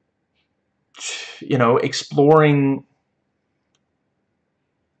you know, exploring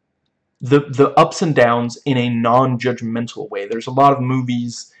the ups and downs in a non-judgmental way. There's a lot of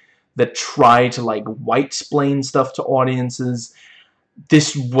movies that try to like white-splain stuff to audiences.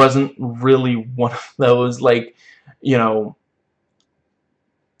 This wasn't really one of those. Like, you know,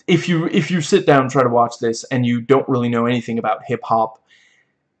 if you sit down and try to watch this and you don't really know anything about hip-hop,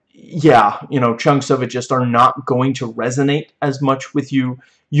 yeah, you know, chunks of it just are not going to resonate as much with you.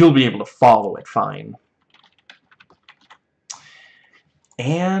 You'll be able to follow it fine.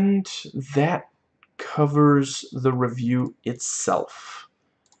 And that covers the review itself.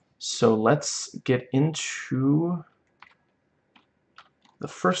 So let's get into the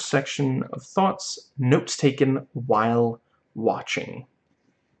first section of thoughts, notes taken while watching.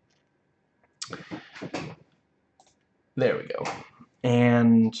 There we go.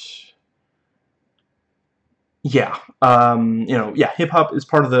 And yeah, you know, yeah, hip-hop is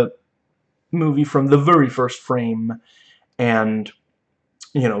part of the movie from the very first frame, and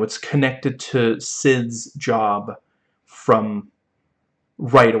you know, it's connected to Sid's job from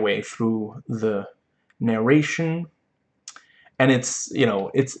right away through the narration. And it's, you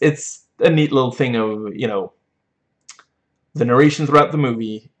know, it's a neat little thing of, you know, the narration throughout the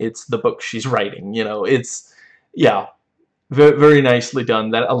movie, it's the book she's writing, you know, it's, yeah, very, very nicely done.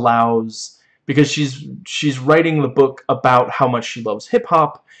 That allows, because she's writing the book about how much she loves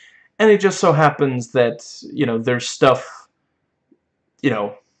hip-hop, and it just so happens that, you know, there's stuff, you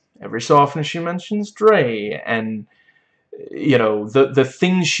know, every so often she mentions Dre, and you know, the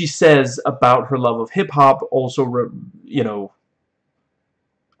things she says about her love of hip-hop also, you know,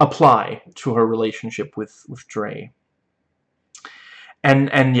 apply to her relationship with Dre.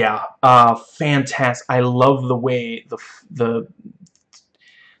 And yeah, fantastic. I love the way the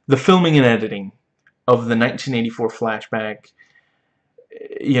filming and editing of the 1984 flashback.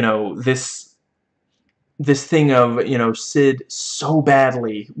 You know, this thing of, you know, Sid so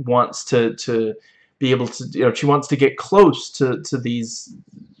badly wants to be able to, you know, she wants to get close to these,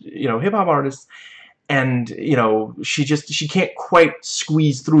 you know, hip-hop artists, and you know, she can't quite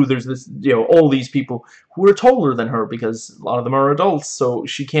squeeze through. There's this, you know, all these people who are taller than her, because a lot of them are adults, so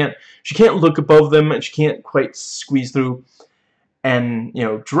she can't look above them, and she can't quite squeeze through. And you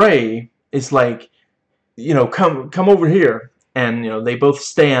know, Dre is like, you know, come over here, and you know, they both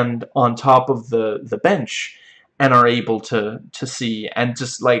stand on top of the bench and are able to see. And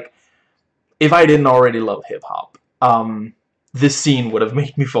just like, if I didn't already love hip-hop, this scene would have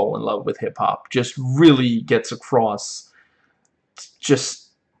made me fall in love with hip-hop. Just really gets across, just,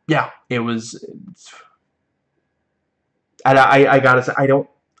 yeah, it was, I gotta say,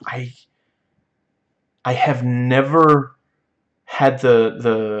 I have never had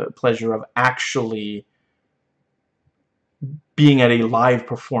the pleasure of actually being at a live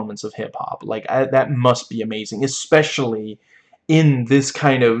performance of hip-hop. Like, that must be amazing, especially in this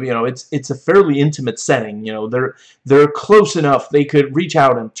kind of, you know, it's a fairly intimate setting. You know, they're close enough they could reach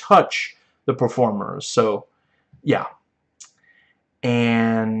out and touch the performers. So yeah.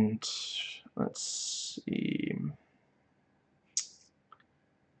 And let's see,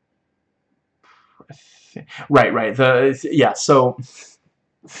 right, yeah, so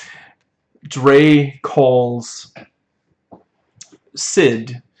Dre calls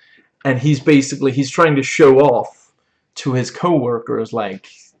Sid, and he's trying to show off to his coworkers, like,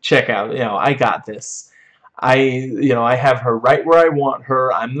 check out, you know, I got this. You know, I have her right where I want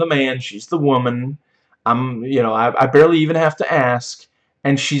her. I'm the man, she's the woman. You know, I barely even have to ask,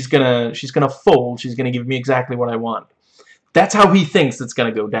 and she's gonna fold. She's gonna give me exactly what I want. That's how he thinks it's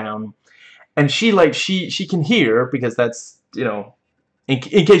gonna go down. And she, like, she can hear, because that's, you know, in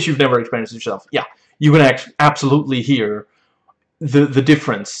case you've never experienced it yourself, yeah, you can absolutely hear the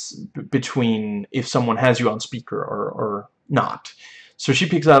difference between if someone has you on speaker or not. So she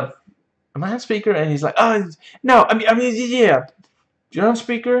picks up, am I on speaker? And he's like, oh, no, I mean, yeah, you're on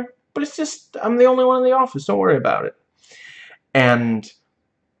speaker, but it's just, I'm the only one in the office, don't worry about it. And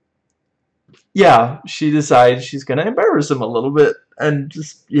yeah, she decides she's gonna embarrass him a little bit, and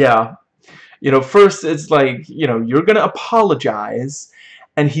just, yeah, you know, first it's like, you know, you're gonna apologize,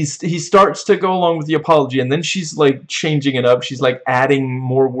 and he starts to go along with the apology, and then she's like changing it up. She's like adding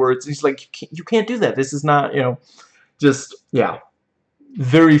more words. He's like, you can't do that. This is not, you know, just, yeah,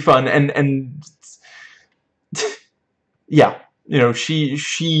 very fun. And yeah, you know,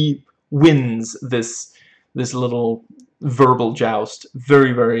 she wins this little verbal joust.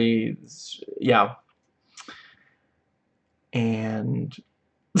 Very, very, yeah. And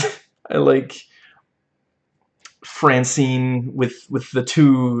I like Francine with the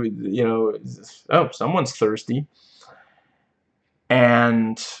two, oh, someone's thirsty.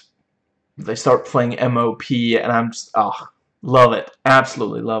 And they start playing MOP, and I'm just, oh, love it.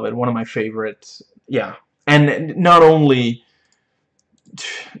 Absolutely love it. One of my favorites. Yeah. And not only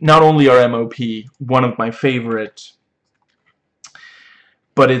are MOP one of my favorite,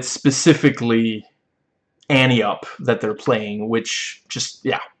 but it's specifically Annie Up that they're playing, which just,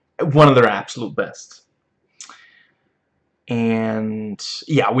 yeah, one of their absolute best. And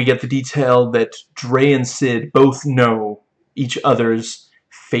yeah, we get the detail that Dre and Sid both know each other's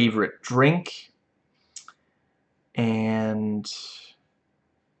favorite drink. And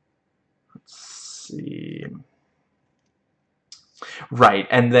let's see. Right,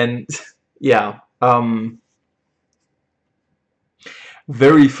 and then yeah,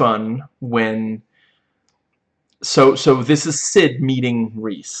 very fun when so this is Sid meeting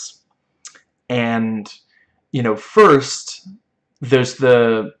Reese. And first there's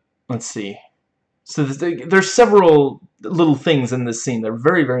the, let's see, so there's several little things in this scene. They're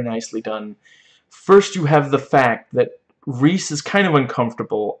very, very nicely done. First, you have the fact that Reese is kind of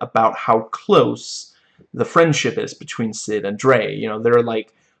uncomfortable about how close the friendship is between Sid and Dre. They're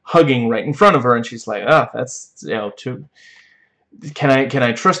like hugging right in front of her, and she's like, "Ah, that's, too. Can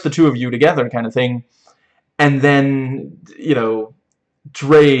I trust the two of you together?" kind of thing. And then,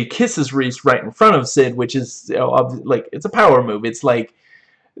 Dre kisses Reese right in front of Sid, which is, like, it's a power move. It's like,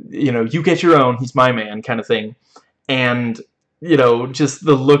 you get your own, he's my man, kind of thing. And, just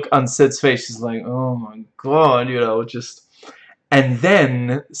the look on Sid's face is like, oh my god, just... And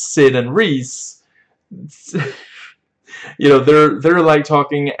then Sid and Reese, they're like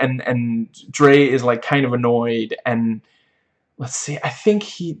talking, and Dre is like kind of annoyed, and let's see, I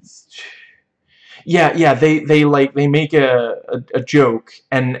think yeah, they make a joke,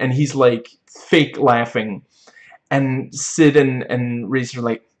 and he's like fake laughing, and Sid and Reese are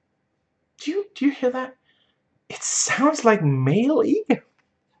like, do you hear that? It sounds like male ego.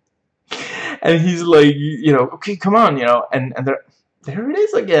 And he's like, okay, come on, and there it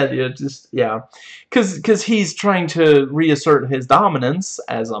is again, just, yeah, because he's trying to reassert his dominance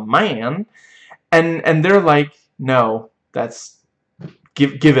as a man, and they're like, no, that's,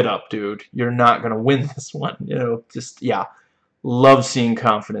 give it up, dude, you're not gonna win this one, just, yeah, love seeing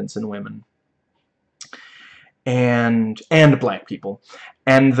confidence in women and black people.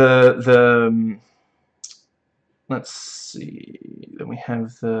 And the let's see, then we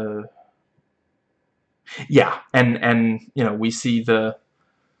have the, yeah, and we see the,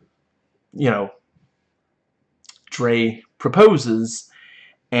 Dre proposes,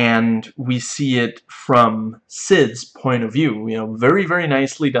 and we see it from Sid's point of view. Very, very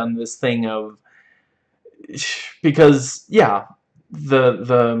nicely done, this thing of, because, yeah,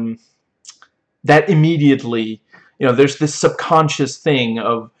 the that immediately, there's this subconscious thing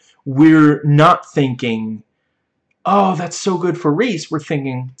of, we're not thinking, oh, that's so good for Reese. We're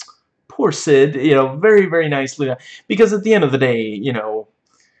thinking, poor Sid, very, very nicely done. Because at the end of the day,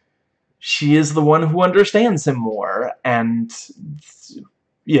 she is the one who understands him more. And,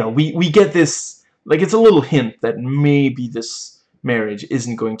 we get this, like, it's a little hint that maybe this marriage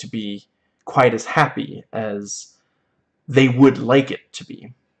isn't going to be quite as happy as they would like it to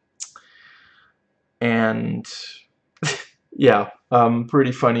be. And, yeah,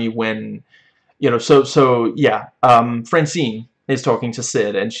 pretty funny when, so yeah, Francine is talking to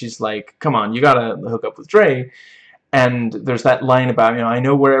Sid, and she's like, come on, you gotta hook up with Dre. And there's that line about, I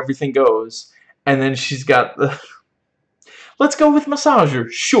know where everything goes. And then she's got the, let's go with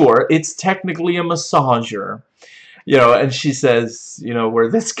massager. Sure, it's technically a massager. And she says, where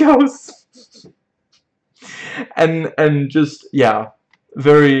this goes. and just, yeah,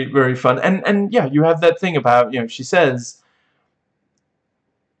 very, very fun. And yeah, you have that thing about, she says,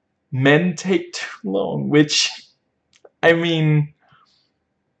 men take too long, which, I mean,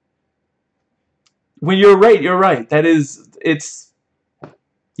 when you're right. That is, it's,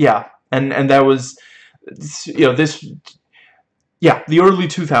 yeah, and that was, this, yeah, the early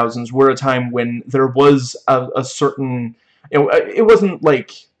 2000s were a time when there was a certain, it wasn't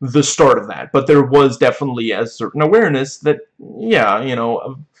like the start of that, but there was definitely a certain awareness that, yeah,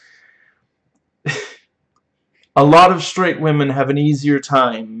 a lot of straight women have an easier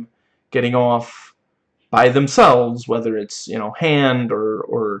time getting off by themselves, whether it's, hand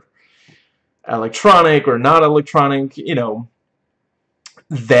or electronic or not electronic,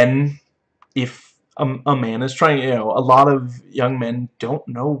 than if a man is trying. A lot of young men don't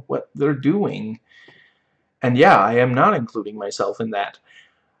know what they're doing. And yeah, I am not including myself in that.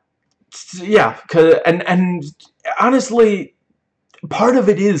 Yeah, and honestly, part of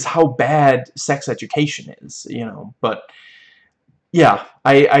it is how bad sex education is, you know, but yeah,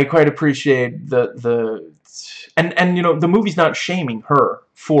 I quite appreciate and you know, the movie's not shaming her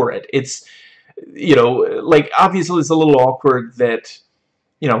for it. It's, you know, like, obviously it's a little awkward that,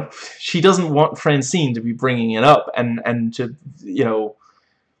 you know, she doesn't want Francine to be bringing it up, and to, you know,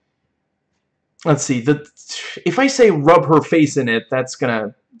 let's see, if I say rub her face in it, that's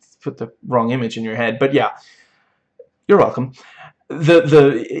gonna put the wrong image in your head, but yeah, you're welcome.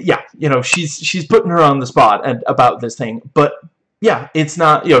 Yeah, you know, she's putting her on the spot about this thing, but yeah, it's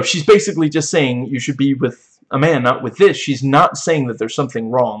not, you know, she's basically just saying you should be with a man, not with this. She's not saying that there's something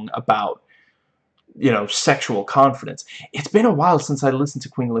wrong about, you know, sexual confidence. It's been a while since I listened to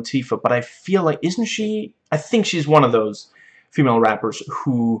Queen Latifah, but I feel like, isn't she, I think she's one of those female rappers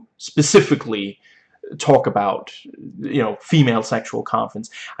who specifically talk about, you know, female sexual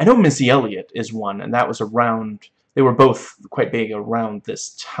confidence. I know Missy Elliott is one, and that was around, they were both quite big around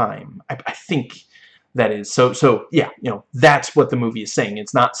this time. I think that is, so yeah, you know, that's what the movie is saying.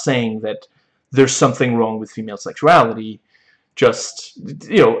 It's not saying that there's something wrong with female sexuality, just,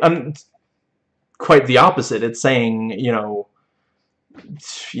 you know, quite the opposite. It's saying, you know,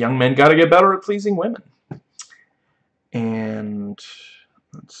 young men gotta get better at pleasing women. And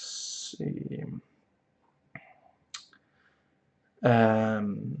let's see.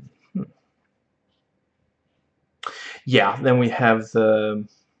 Um, yeah, then we have the.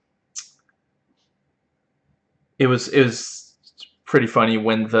 It was pretty funny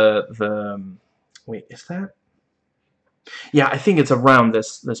when the wait, is that? Yeah, I think it's around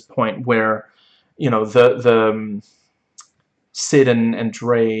this point where, you know, the Sid and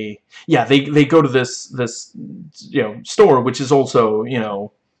Dre, yeah, they go to this you know, store, which is also, you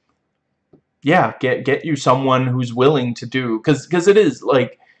know, yeah, get you someone who's willing to do, because it is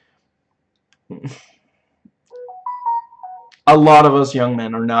like, a lot of us young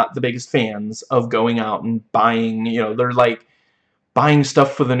men are not the biggest fans of going out and buying, you know, they're like buying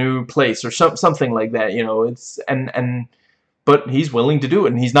stuff for the new place or something like that, you know. It's and but he's willing to do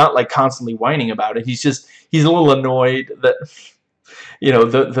it, and he's not like constantly whining about it. He's a little annoyed that, you know,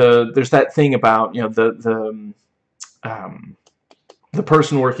 there's that thing about, you know, the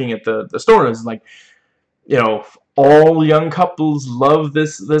person working at the store is like, you know, all young couples love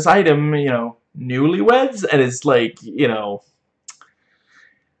this item, you know, newlyweds, and it's like, you know,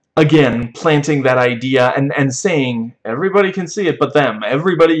 again, planting that idea and saying everybody can see it but them.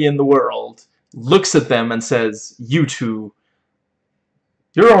 Everybody in the world looks at them and says, you two,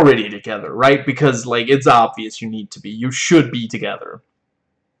 you're already together, right? Because, like, it's obvious you need to be. You should be together.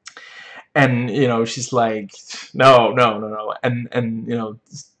 And, you know, she's like, no, no, no, no. And you know,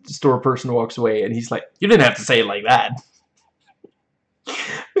 the store person walks away, and he's like, you didn't have to say it like that.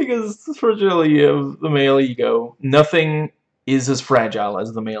 Because, fortunately, you have the male ego. Nothing is as fragile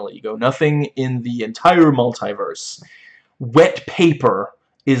as the male ego. Nothing in the entire multiverse. Wet paper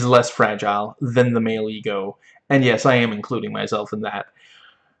is less fragile than the male ego. And yes, I am including myself in that.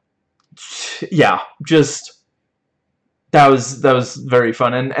 Yeah, just that was very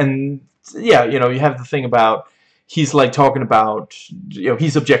fun. And yeah, you know, you have the thing about, he's like talking about, you know,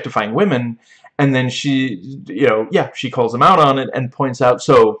 he's objectifying women, and then she, you know, yeah, she calls him out on it and points out,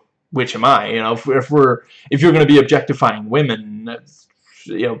 so which am I? You know, if you're going to be objectifying women,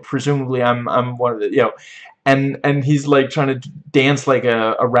 you know, presumably I'm one of the, you know, and he's like trying to dance like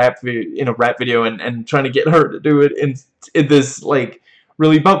a rap in a rap video, and trying to get her to do it in this like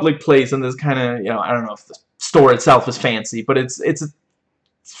really public place, and this kind of, you know, I don't know if the store itself is fancy, but it's a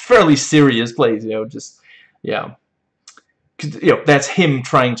fairly serious place, you know, just, yeah. You know, that's him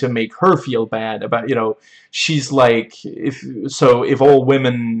trying to make her feel bad about, you know, she's like, if all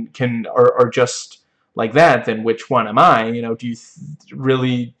women are just like that, then which one am I? You know, do you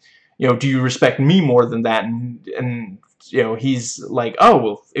really, you know, do you respect me more than that? And you know, he's like, oh,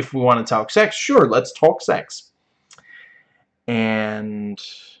 well, if we want to talk sex, sure, let's talk sex. And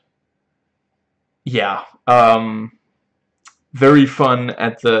yeah, very fun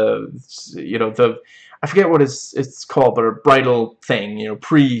at the, you know, I forget what it's called, but a bridal thing, you know,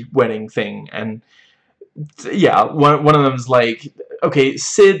 pre-wedding thing, and yeah, one of them's like, okay,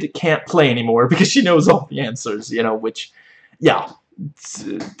 Sid can't play anymore because she knows all the answers, you know, which, yeah,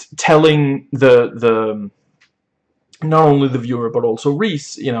 telling the not only the viewer but also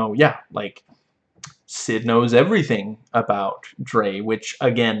Reese, you know, yeah, like, Sid knows everything about Dre, which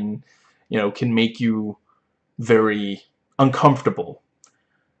again, you know, can make you very uncomfortable.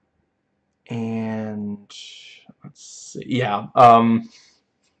 And let's see, yeah,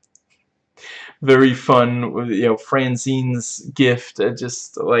 very fun. You know, Francine's gift,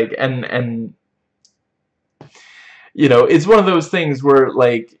 just like, and you know, it's one of those things where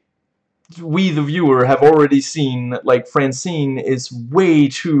like we the viewer have already seen like Francine is way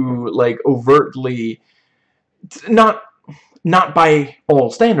too like overtly, not not by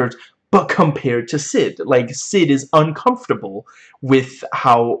all standards, but compared to Sid. Like, Sid is uncomfortable with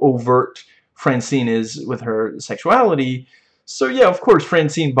how overt Francine is with her sexuality. So yeah, of course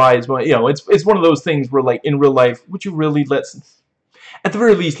Francine buys one. You know, it's one of those things where like in real life, would you really let, at the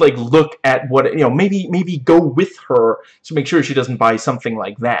very least, like look at what, you know, maybe go with her to make sure she doesn't buy something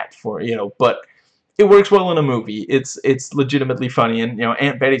like that for, you know, but it works well in a movie. It's legitimately funny, and you know,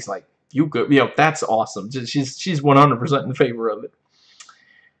 Aunt Betty's like, you good, you know, that's awesome. She's 100% in favor of it.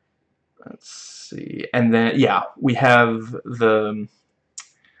 Let's see, and then yeah, we have the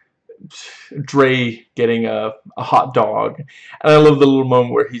Dre getting a hot dog, and I love the little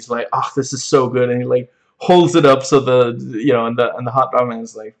moment where he's like, "Oh, this is so good," and he like holds it up so the, you know, and the hot dog man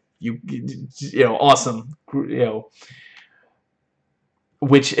is like, you know, awesome, you know,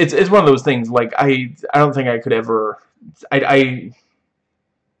 which it's one of those things like I don't think I could ever, I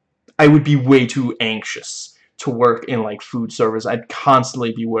I would be way too anxious to work in like food service. I'd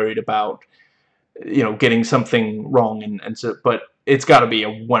constantly be worried about, you know, getting something wrong, and so, but it's got to be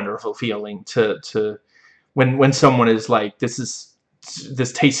a wonderful feeling to when someone is like, this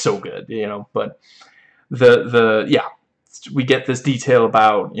tastes so good, you know. But the yeah, we get this detail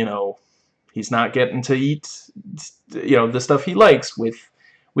about, you know, he's not getting to eat, you know, the stuff he likes with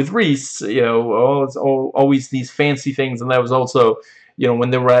Reese, you know. Oh, it's always these fancy things, and that was also, you know,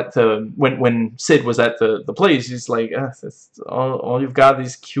 when they were at the, when Sid was at the place, he's like, that's all you've got,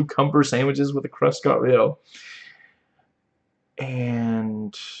 these cucumber sandwiches with a crust, you know.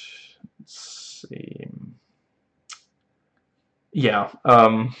 And let's see, yeah,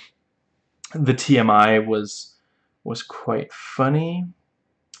 the TMI was quite funny,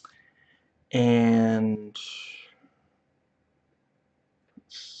 and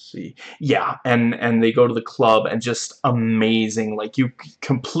see, yeah, and they go to the club, and just amazing, like you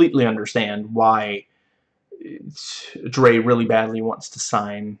completely understand why Dre really badly wants to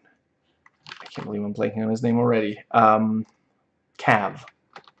sign, I can't believe I'm blanking on his name already, Cav.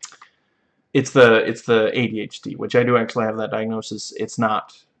 It's the ADHD, which I do actually have that diagnosis. It's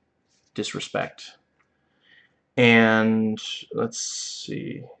not disrespect. And let's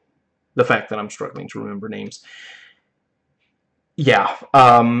see, the fact that I'm struggling to remember names. Yeah,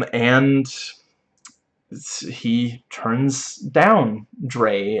 and he turns down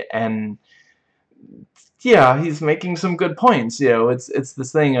Dre, and yeah, he's making some good points. You know, it's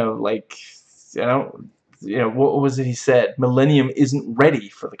this thing of like, you know, what was it he said? Millennium isn't ready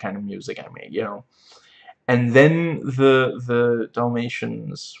for the kind of music I make, you know. And then the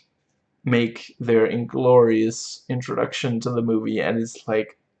Dalmatians make their inglorious introduction to the movie, and it's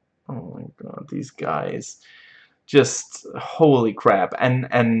like, oh my god, these guys, just holy crap.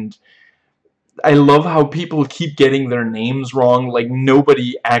 And I love how people keep getting their names wrong. Like,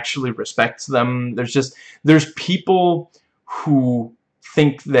 nobody actually respects them. There's people who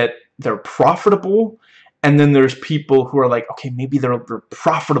think that they're profitable, and then there's people who are like, okay, maybe they're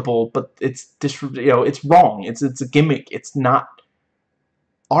profitable, but it's just, you know, it's wrong. It's a gimmick. It's not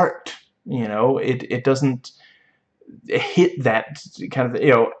art. You know, it doesn't hit that kind of,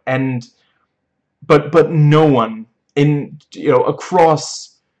 you know, and but no one in, you know,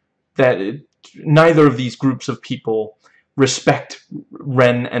 across that, neither of these groups of people respect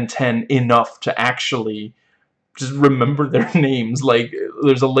Ren and Ten enough to actually just remember their names. Like,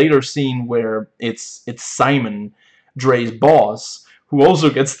 there's a later scene where it's Simon, Dre's boss, who also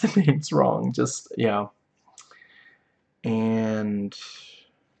gets the names wrong. Just, yeah. And,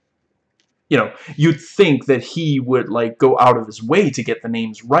 you know, you'd think that he would like go out of his way to get the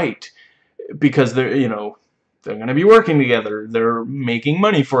names right, because they're, you know, they're gonna be working together, they're making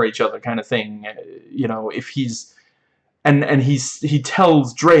money for each other, kind of thing. You know, if he's, and he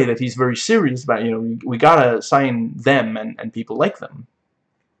tells Dre that he's very serious about, you know, we gotta sign them, and people like them.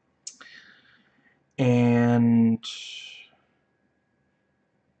 And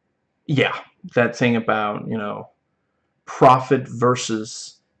yeah, that thing about, you know, profit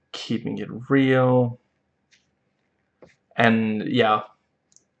versus keeping it real. And yeah,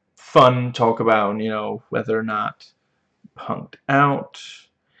 fun talk about, you know, whether or not punked out.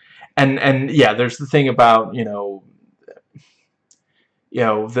 And yeah, there's the thing about, you know,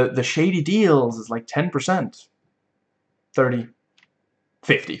 the shady deals is like 10%, 30,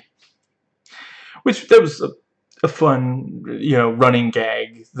 50, which that was a fun, you know, running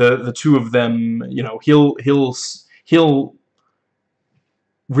gag. The two of them, you know, he'll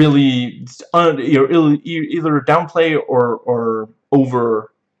really either downplay or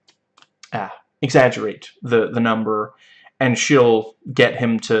over exaggerate the number, and she'll get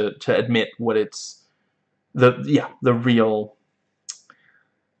him to admit what it's the real.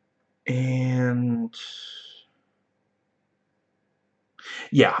 And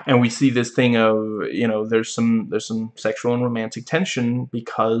yeah, and we see this thing of, there's some sexual and romantic tension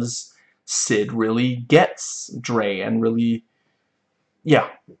because Sid really gets Dre and really, yeah,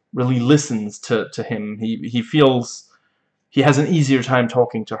 really listens to him. He feels he has an easier time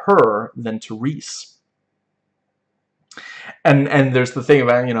talking to her than to Reese. And there's the thing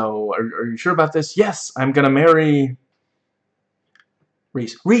about, are you sure about this? Yes, I'm gonna marry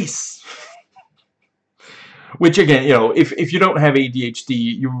Reese. Reese! Which, again, if you don't have ADHD,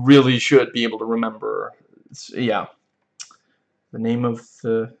 you really should be able to remember. Yeah. The name of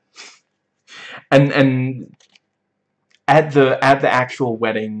the... And at the actual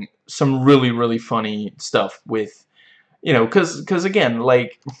wedding, some really, really funny stuff with, because again,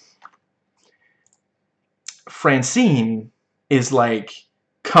 like, Francine is like,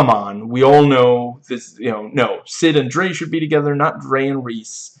 come on, we all know this, no, Sid and Dre should be together, not Dre and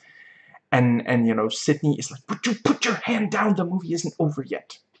Reese. And Sydney is like, put your hand down, the movie isn't over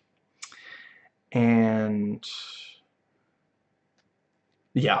yet. And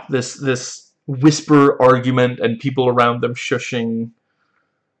yeah, this whisper argument and people around them shushing.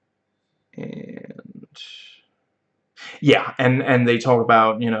 And yeah, and they talk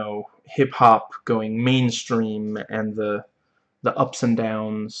about, hip hop going mainstream and the ups and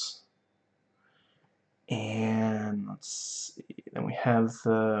downs. And let's see, then we have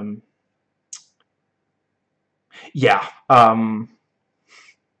yeah,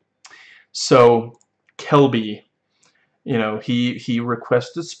 so Kelby, he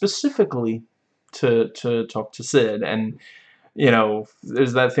requested specifically to talk to Sid, and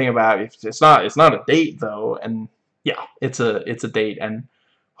there's that thing about it's not a date though, and yeah, it's a date, and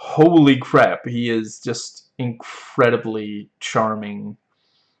holy crap, he is just incredibly charming.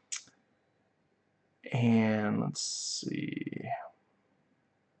 And let's see,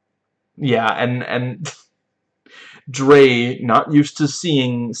 yeah, and Dre, not used to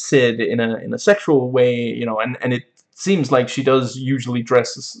seeing Sid in a sexual way, and it seems like she does usually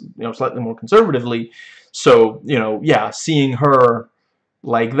dress, slightly more conservatively. So, yeah, seeing her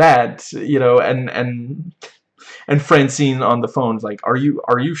like that, and Francine on the phone is like, are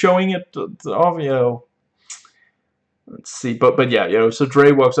you showing it off, Let's see, but yeah, so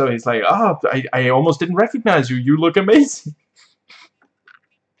Dre walks up and he's like, oh, I almost didn't recognize you. You look amazing.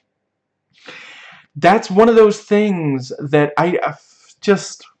 That's one of those things that I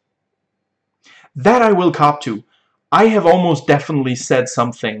just... that I will cop to. I have almost definitely said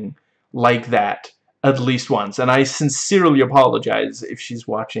something like that at least once, and I sincerely apologize if she's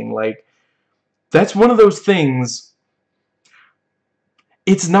watching. Like, that's one of those things.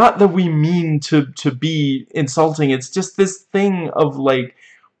 It's not that we mean to be insulting, it's just this thing of, like,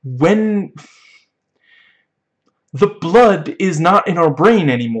 when the blood is not in our brain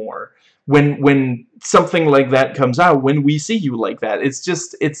anymore. When something like that comes out, when we see you like that, it's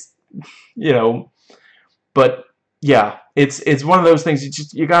just, but yeah, it's one of those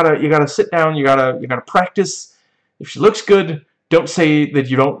things. You gotta sit down, you gotta practice. If she looks good, don't say that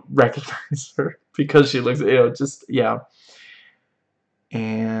you don't recognize her because she looks, just, yeah.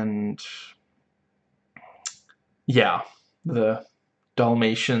 And yeah, the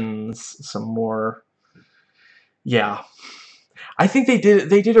Dalmatians, some more, yeah. I think they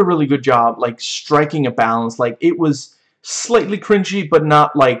did a really good job, like, striking a balance. Like, it was slightly cringy, but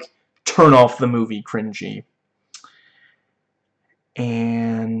not like turn off the movie cringy.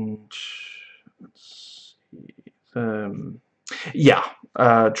 And let's see, yeah,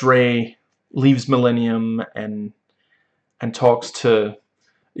 Dre leaves Millennium and talks to,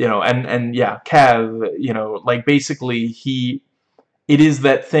 and yeah, Cav, like, basically it is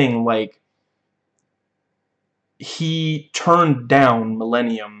that thing, like, he turned down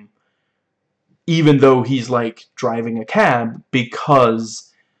Millennium even though he's, like, driving a cab,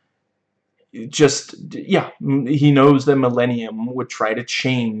 because just, yeah, he knows that Millennium would try to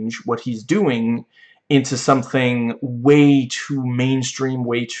change what he's doing into something way too mainstream,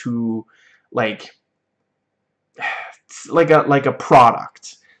 way too, like a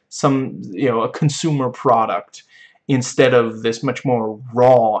product, a consumer product, instead of this much more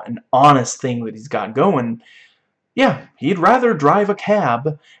raw and honest thing that he's got going. Yeah, he'd rather drive a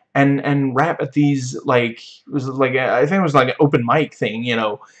cab and rap at these, like, it was like, I think it was like an open mic thing,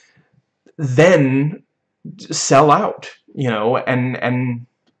 than sell out, and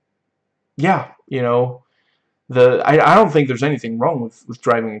yeah, I don't think there's anything wrong with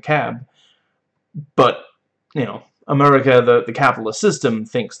driving a cab, but you know, America, the capitalist system,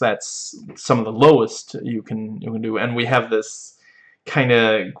 thinks that's some of the lowest you can do, and we have this kind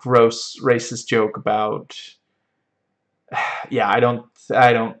of gross racist joke about, yeah, I don't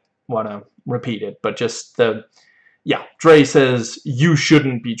want to repeat it, but just yeah, Dre says you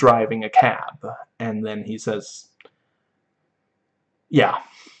shouldn't be driving a cab, and then he says, yeah,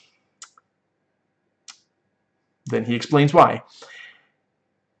 then he explains why.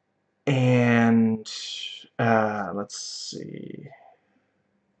 And let's see.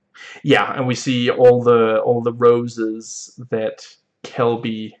 Yeah, and we see all the roses that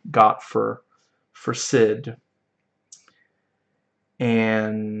Kelby got for Sid.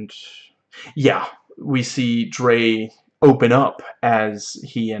 And yeah, we see Dre open up as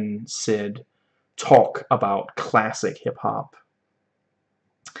he and Sid talk about classic hip hop.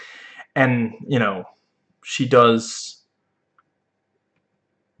 And, you know, she does,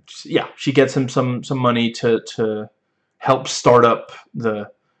 yeah, she gets him some money to help start up the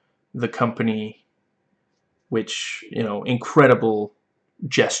company, which, you know, incredible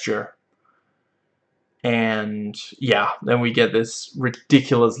gesture. And yeah, then we get this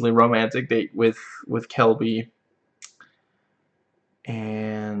ridiculously romantic date with Kelby,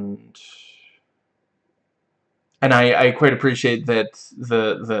 and I quite appreciate that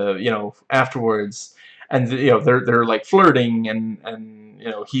the you know, afterwards, and you know, they're like flirting, and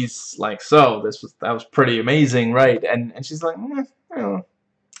you know, he's like, so that was pretty amazing, right? And she's like, you know,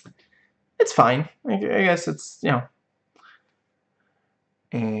 it's fine, I guess it's, you know.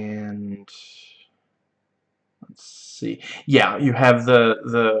 And let's see, yeah, you have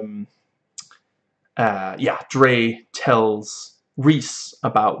the yeah, Dre tells Reese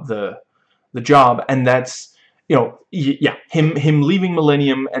about the job, and that's, you know, yeah, him leaving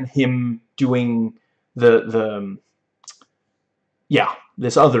Millennium and him doing the yeah,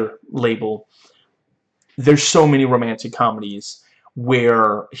 this other label. There's so many romantic comedies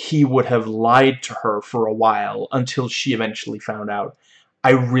where he would have lied to her for a while until she eventually found out.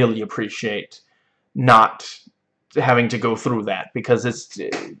 I really appreciate not having to go through that, because it's,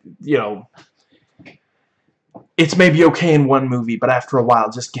 you know, it's maybe okay in one movie, but after a while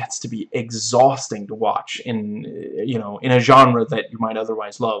it just gets to be exhausting to watch in, you know, in a genre that you might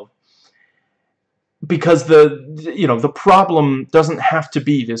otherwise love. Because you know, the problem doesn't have to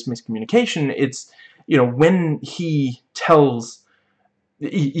be this miscommunication. It's, you know, when he tells,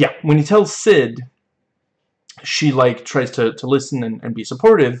 yeah, when he tells Sid, she like tries to listen and be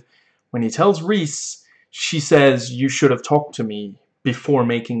supportive. When he tells Reese, she says, you should have talked to me before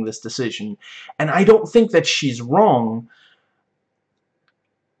making this decision. And I don't think that she's wrong.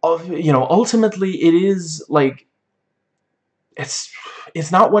 You know, ultimately it is like,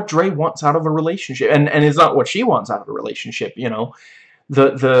 it's not what Dre wants out of a relationship, and it's not what she wants out of a relationship, you know.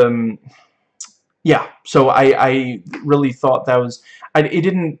 The yeah, so I really thought that was, it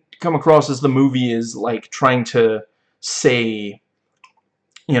didn't come across as the movie is like trying to say,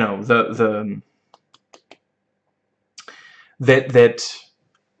 you know, that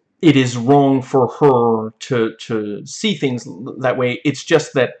it is wrong for her to see things that way. It's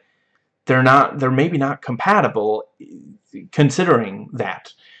just that they're maybe not compatible, considering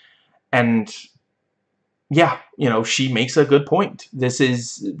that. And yeah, you know, she makes a good point. This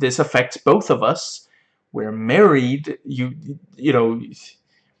affects both of us. We're married. You know,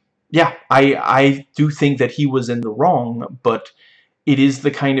 yeah, I do think that he was in the wrong, but it is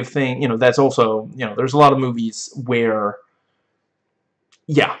the kind of thing, you know, that's also, you know, there's a lot of movies where,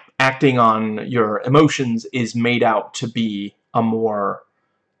 yeah, acting on your emotions is made out to be a more,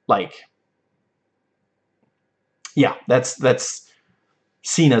 like, yeah, that's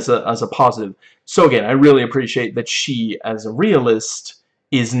seen as a positive. So again, I really appreciate that she, as a realist,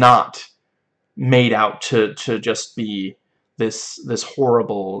 is not made out to just be this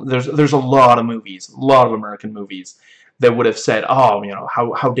horrible. There's a lot of movies, a lot of American movies that would have said, oh, you know,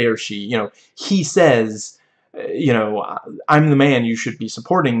 how dare she? You know, he says, you know, I'm the man, you should be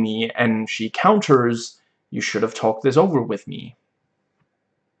supporting me, and she counters, you should have talked this over with me.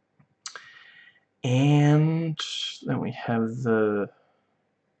 And then we have the,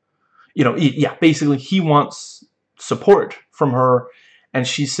 you know, yeah, basically he wants support from her, and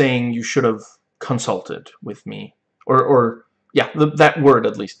she's saying you should have consulted with me, or yeah, that word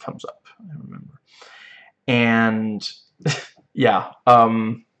at least comes up, I remember. And yeah,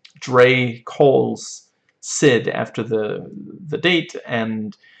 Dre calls Sid after the date,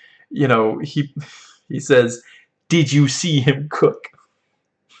 and you know, he says, "Did you see him cook?"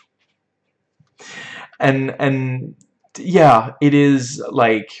 And yeah, it is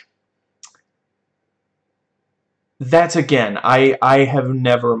like, That's again, I have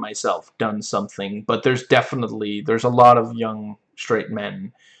never myself done something, but there's a lot of young straight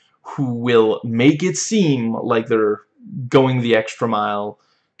men who will make it seem like they're going the extra mile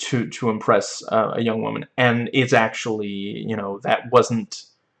to impress a young woman, and it's actually, you know, that wasn't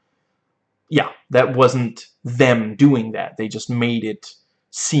them doing that. They just made it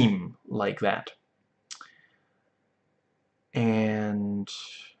seem like that. And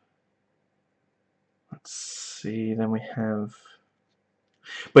let's see, then we have,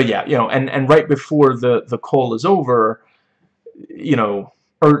 but yeah, you know, and right before the call is over, you know,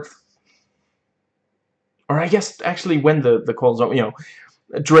 or I guess actually when the call is over, you know,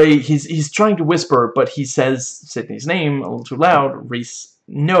 Dre, he's trying to whisper, but he says Sydney's name a little too loud. Reese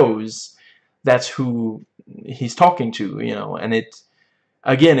knows that's who he's talking to, you know, and it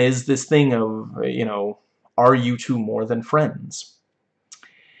again is this thing of, you know, are you two more than friends?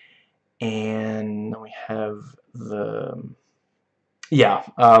 And we have the, yeah,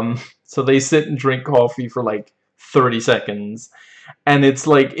 so they sit and drink coffee for like 30 seconds, and it's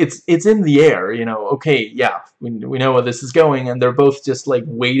like it's in the air, you know. Okay, yeah, we know where this is going, and they're both just like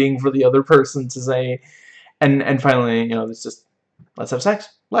waiting for the other person to say, and finally, you know, it's just, let's have sex,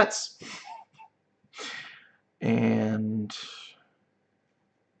 let's. And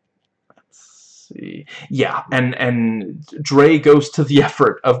let's see, yeah, and Dre goes to the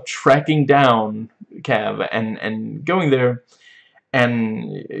effort of tracking down Cav and going there,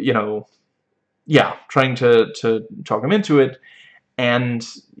 and you know, yeah, trying to talk him into it. And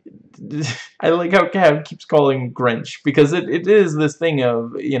I like how Cav keeps calling Grinch, because it is this thing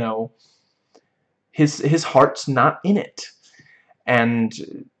of, you know, his heart's not in it. And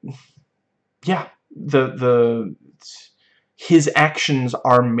yeah, the his actions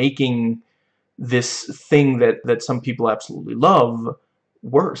are making this thing that some people absolutely love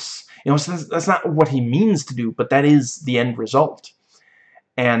worse. You know, so that's not what he means to do, but that is the end result.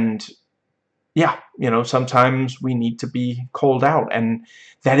 And yeah, you know, sometimes we need to be called out, and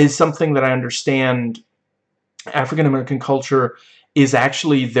that is something that I understand African American culture is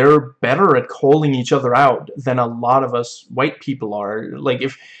actually, they're better at calling each other out than a lot of us white people are. Like,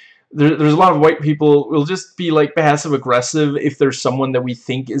 if there's a lot of white people will just be like passive aggressive if there's someone that we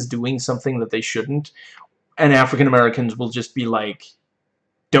think is doing something that they shouldn't, and African Americans will just be like,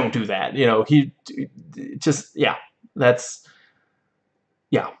 don't do that, you know. He just, yeah, that's,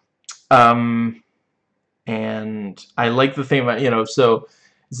 yeah. And I like the thing about, you know, so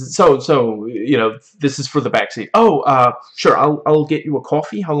you know, this is for the back seat. Oh, sure, I'll get you a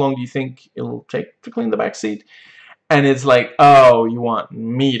coffee. How long do you think it'll take to clean the back seat? And it's like, oh, you want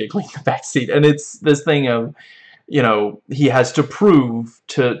me to clean the back seat? And it's this thing of, you know, he has to prove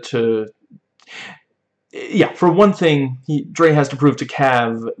to yeah, for one thing, Dre has to prove to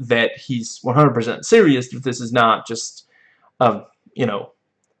Cav that he's 100% serious, that this is not just you know,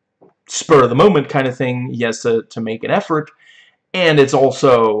 spur of the moment kind of thing. He has to make an effort. And it's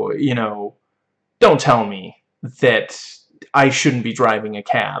also, you know, don't tell me that I shouldn't be driving a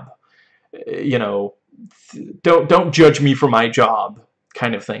cab. You know, don't judge me for my job,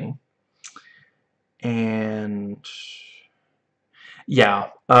 kind of thing. And yeah,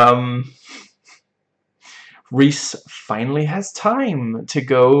 Reese finally has time to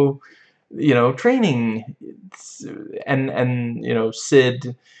go, you know, training, and you know,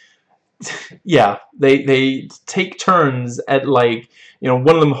 Sid, yeah, they take turns at, like, you know,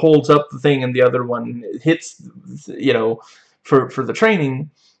 one of them holds up the thing and the other one hits, you know, for the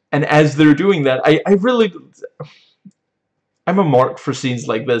training. And as they're doing that, I really, I'm a mark for scenes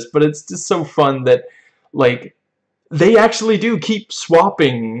like this, but it's just so fun that, like, they actually do keep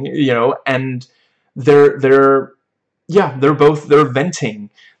swapping, you know, and they're yeah, they're venting,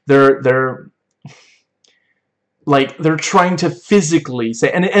 they're like, they're trying to physically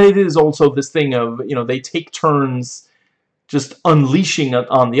say, and it is also this thing of, you know, they take turns just unleashing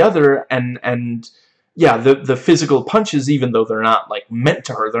on the other, and yeah, the physical punches, even though they're not like meant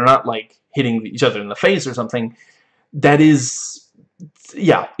to hurt, they're not like hitting each other in the face or something, that is,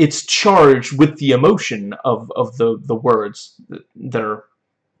 yeah, it's charged with the emotion of the words that are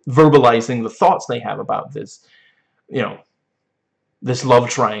verbalizing the thoughts they have about this, you know, this love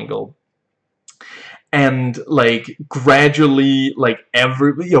triangle. And like, gradually, like,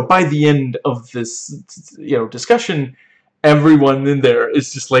 you know, by the end of this, you know, discussion, everyone in there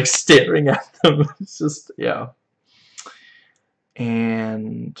is just like staring at them. It's just, yeah.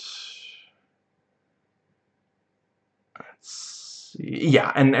 And let's see,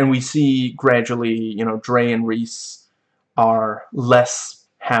 yeah, and we see gradually, you know, Dre and Reese are less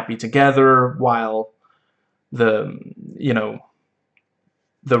happy together, while the, you know,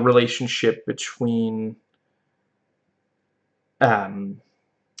 the relationship between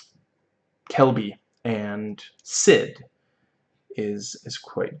Kelby and Sid is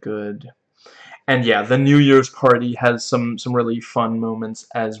quite good. And yeah, the New Year's party has some really fun moments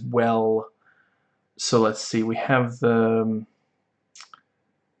as well. So let's see, we have the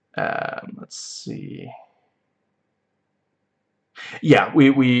let's see. Yeah,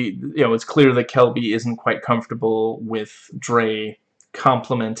 we it's clear that Kelby isn't quite comfortable with Dre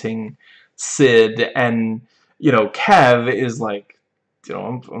complimenting Sid, and Cav is like,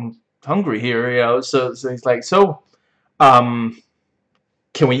 I'm hungry here, so he's like, so um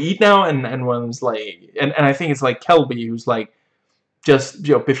can we eat now? And one's like, and I think it's like Kelby who's like, just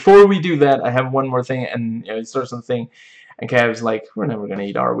before we do that, I have one more thing, and he starts something, and Cav's like, we're never gonna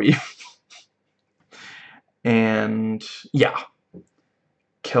eat, are we? And yeah,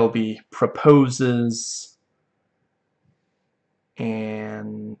 Kelby proposes,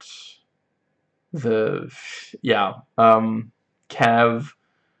 and Cav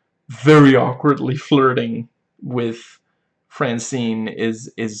very awkwardly flirting with Francine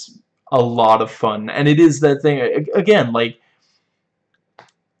is a lot of fun, and it is that thing again, like,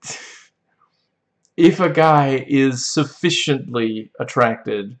 if a guy is sufficiently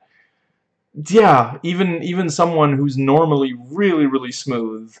attracted, yeah, even someone who's normally really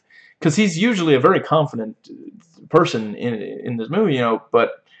smooth, because he's usually a very confident person in this movie,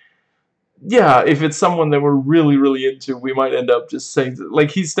 but yeah, if it's someone that we're really into, we might end up just saying,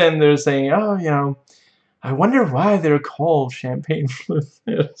 like, he's standing there saying, oh, I wonder why they're called champagne flutes.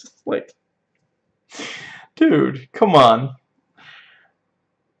 It's just like, dude, come on.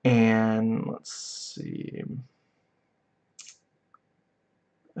 And let's see.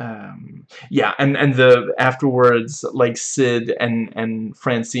 Yeah, and the afterwards, like, Sid and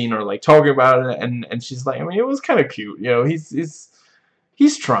Francine are like talking about it, and she's like, I mean, it was kind of cute,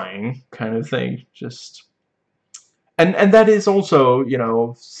 he's trying, kind of thing, just, and that is also,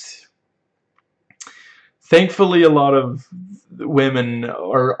 thankfully a lot of women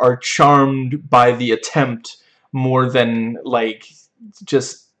are charmed by the attempt more than, like,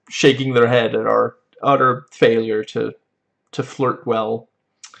 just shaking their head at our utter failure to flirt well.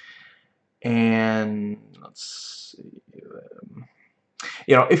 And let's see,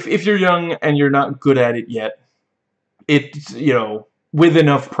 if you're young and you're not good at it yet, with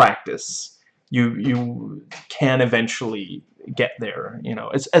enough practice, you can eventually get there,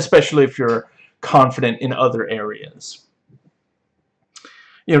 especially if you're confident in other areas.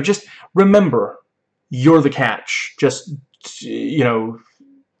 Just remember, you're the catch. Just, she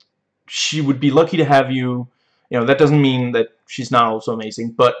would be lucky to have you. That doesn't mean that she's not also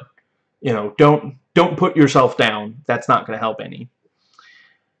amazing, but don't put yourself down. That's not going to help any.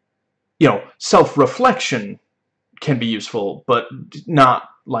 Self-reflection can be useful, but not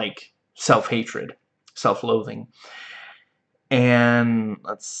like self-hatred, self-loathing. And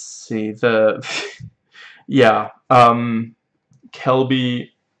let's see, yeah, Kelby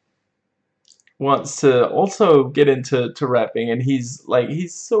wants to also get into rapping, and he's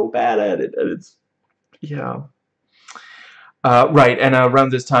so bad at it, and it's, yeah. Right, and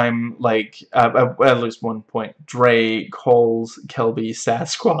around this time, like, at least one point, Dre calls Kelby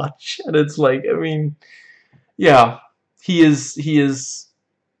Sasquatch, and it's like, I mean, yeah, he is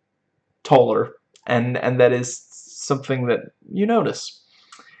taller, and that is something that you notice.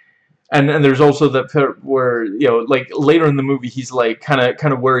 And there's also that part where, like, later in the movie, he's like kind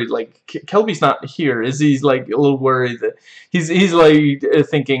of worried, like, Kelby's not here. He's like a little worried that he's like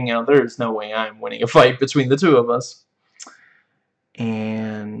thinking, there's no way I'm winning a fight between the two of us.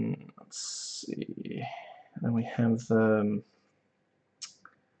 And let's see, then we have the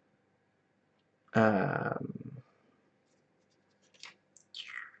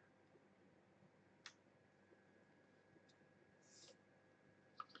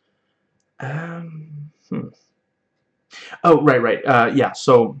oh, right. Yeah,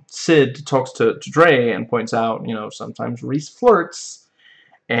 so Sid talks to Dre and points out, sometimes Reese flirts,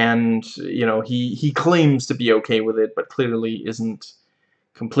 and, he claims to be okay with it, but clearly isn't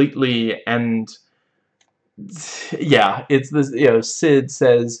completely, and, yeah, it's this, Sid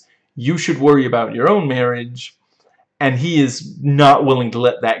says, you should worry about your own marriage, and he is not willing to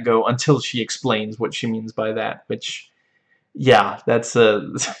let that go until she explains what she means by that, which, yeah, that's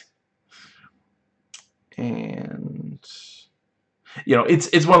a... and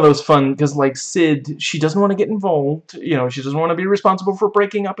it's one of those fun, because, like, Sid, she doesn't want to get involved, she doesn't want to be responsible for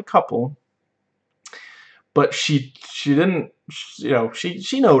breaking up a couple, but she didn't,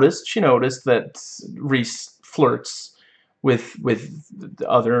 she noticed that Reese flirts with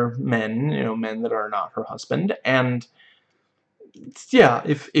other men, men that are not her husband, and yeah,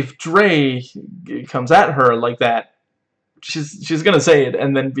 if Dre comes at her like that, she's gonna say it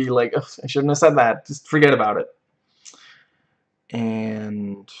and then be like, ugh, I shouldn't have said that. Just forget about it.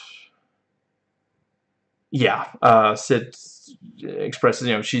 And yeah, Sid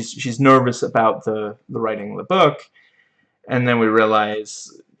expresses, she's nervous about the writing of the book, and then we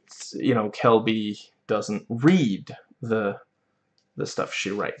realize, Kelby doesn't read the stuff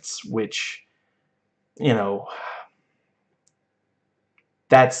she writes, which,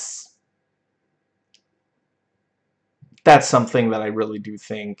 that's something that I really do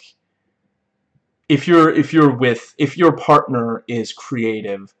think, if your partner is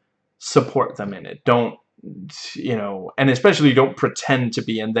creative, support them in it. Don't, and especially don't pretend to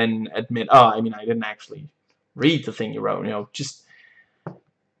be and then admit, oh, I mean, I didn't actually read the thing you wrote. Just,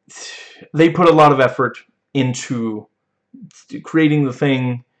 they put a lot of effort into creating the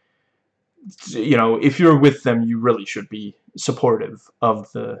thing. If you're with them, you really should be supportive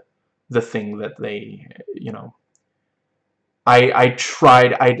of the thing that they, I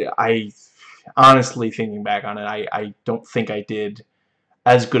tried, I honestly, thinking back on it, I don't think I did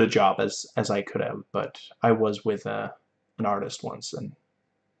as good a job as I could have, but I was with an artist once, and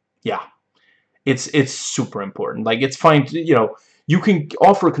yeah, it's super important. Like, it's fine to, you can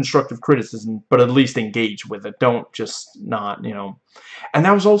offer constructive criticism, but at least engage with it. Don't just not, And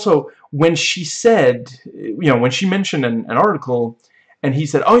that was also when she said, when she mentioned an article, and he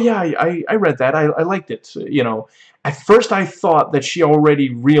said, oh yeah, I read that, I liked it, At first I thought that she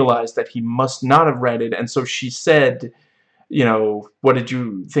already realized that he must not have read it, and so she said, what did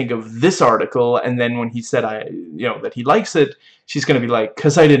you think of this article? And then when he said, that he likes it, she's going to be like,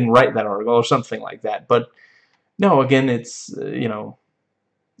 because I didn't write that article, or something like that. But no, again, it's,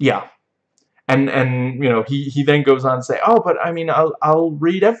 yeah. And he then goes on to say, oh, but I mean, I'll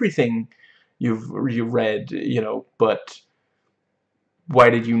read everything you read, but why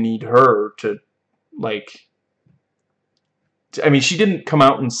did you need her to, like, I mean, she didn't come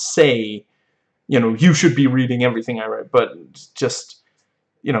out and say, you should be reading everything I write, but just,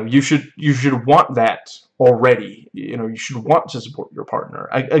 you should want that already. You should want to support your partner.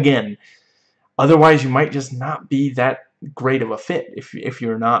 Again, otherwise you might just not be that great of a fit if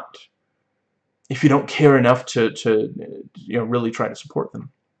you're not, if you don't care enough to really try to support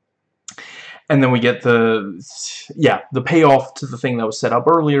them. And then we get the payoff to the thing that was set up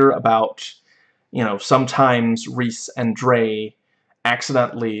earlier about, sometimes Reese and Dre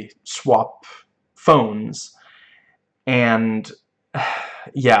accidentally swap phones, and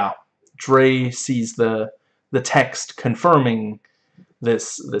yeah, Dre sees the text confirming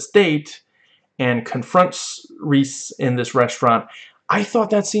this date and confronts Reese in this restaurant. I thought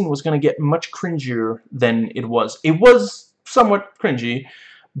that scene was going to get much cringier than it was. It was somewhat cringy,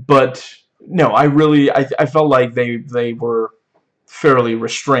 but no, I felt like they were fairly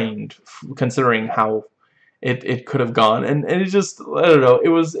restrained, considering how it could have gone, and it just, I don't know, it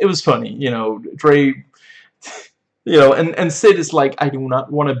was funny, Dre, and Sid is like, I do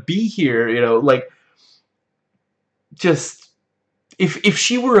not want to be here, like, just, if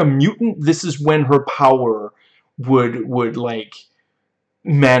she were a mutant, this is when her power would like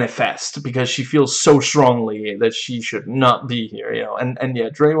manifest, because she feels so strongly that she should not be here, and yeah,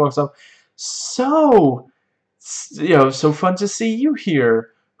 Dre walks up, so, so fun to see you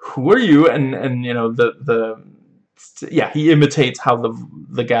here. Who are you? And yeah, he imitates how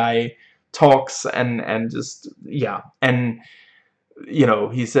the guy talks, and just, yeah, and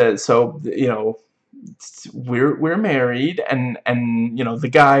he says, so, we're married, and the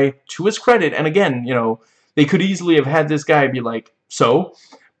guy, to his credit, and again, they could easily have had this guy be like, so,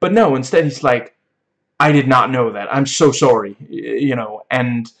 but no, instead he's like, I did not know that, I'm so sorry,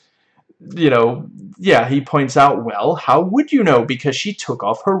 and yeah, he points out, well, how would you know, because she took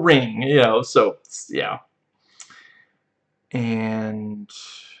off her ring, so, yeah. And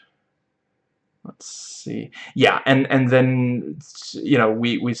let's see, yeah, and then,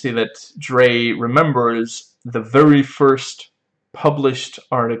 we see that Dre remembers the very first published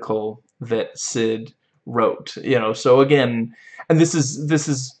article that Sid wrote, so again, and this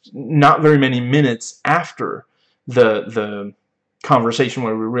is not very many minutes after the conversation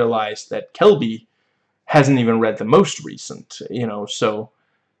where we realize that Kelby hasn't even read the most recent, so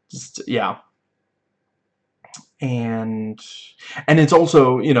just, yeah. And it's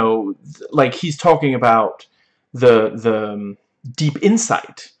also, like, he's talking about the deep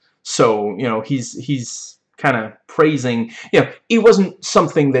insight, so, he's kind of praising, it wasn't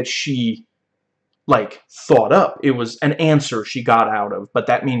something that she, like, thought up, it was an answer she got out of, but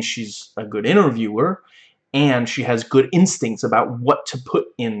that means she's a good interviewer, and she has good instincts about what to put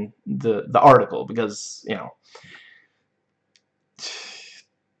in the article, because,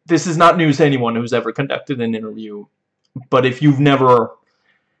 this is not news to anyone who's ever conducted an interview. But if you've never,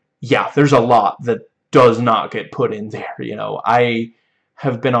 yeah, there's a lot that does not get put in there, you know. I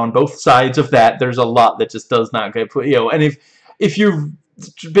have been on both sides of that. There's a lot that just does not get put, you know. And if you've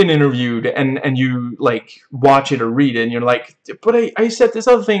been interviewed and you like watch it or read it and you're like, but I said this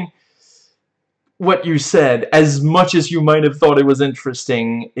other thing, what you said, as much as you might have thought it was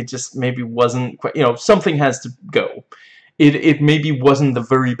interesting, it just maybe wasn't quite, you know, something has to go. It maybe wasn't the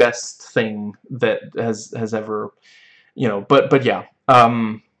very best thing that has ever, you know, but yeah.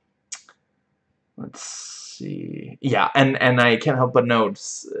 Let's see. Yeah, and I can't help but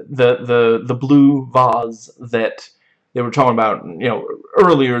notice the blue vase that they were talking about, you know,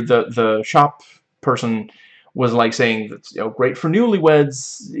 earlier. The shop person was like saying that's, you know, great for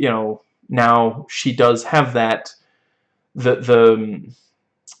newlyweds. You know, now she does have that. The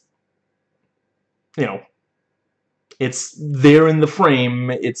you know, it's there in the frame.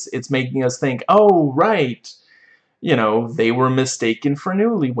 It's making us think, oh right, you know, they were mistaken for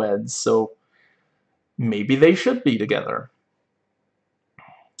newlyweds, so maybe they should be together.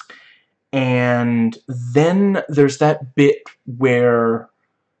 And then there's that bit where,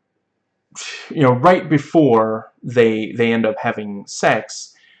 you know, right before they end up having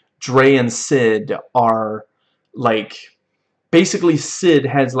sex, Dre and Sid are like, basically Sid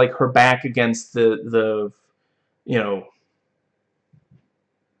has like her back against the you know,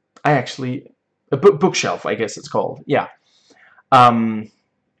 I actually, a bookshelf, I guess it's called, yeah. um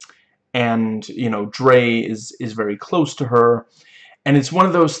and you know, Dre is very close to her, and it's one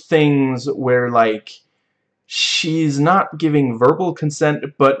of those things where like she's not giving verbal consent,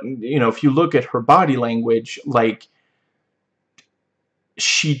 but you know, if you look at her body language, like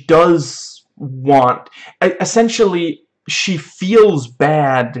she does want, essentially she feels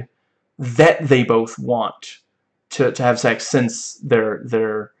bad that they both want to have sex, since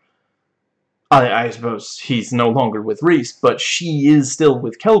they're I suppose he's no longer with Reese, but she is still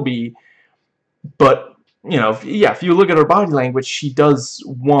with Kelby. But you know, yeah, if you look at her body language, she does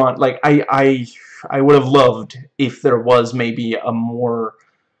want, like, I would have loved if there was maybe a more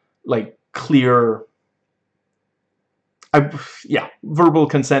like clear, yeah, verbal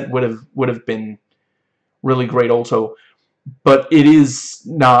consent would have been really great also. But it is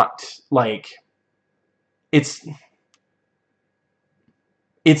not like, it's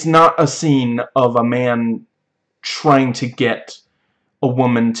it's not a scene of a man trying to get a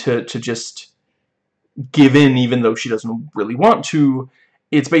woman to just give in, even though she doesn't really want to.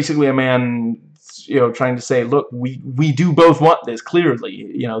 It's basically a man, you know, trying to say, look, we do both want this, clearly.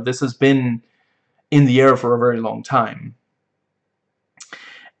 You know, this has been in the air for a very long time.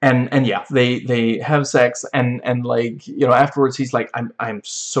 And yeah, they have sex, and like, you know, afterwards he's like, I'm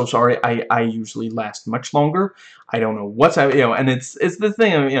so sorry, I usually last much longer, I don't know what's happening, you know. And it's the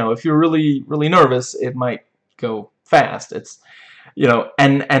thing, you know, if you're really nervous, it might go fast. It's, you know,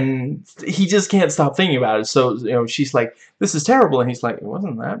 and he just can't stop thinking about it. So, you know, she's like, this is terrible, and he's like, it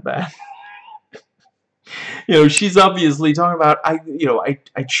wasn't that bad. You know, she's obviously talking about, I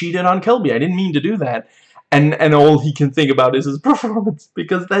cheated on Kelby, I didn't mean to do that. And all he can think about is his performance,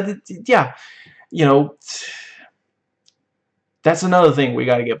 because yeah, you know, that's another thing we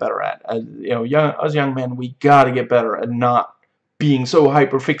got to get better at. You know, us young men, we got to get better at not being so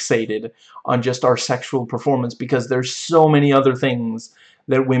hyper fixated on just our sexual performance, because there's so many other things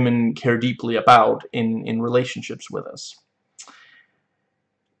that women care deeply about in relationships with us.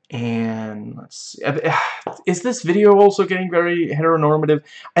 And let's see, is this video also getting very heteronormative?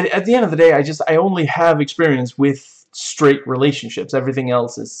 At the end of the day, I only have experience with straight relationships. Everything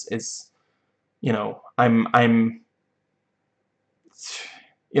else is, you know, I'm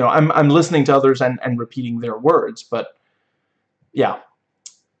you know, I'm listening to others and repeating their words. But yeah,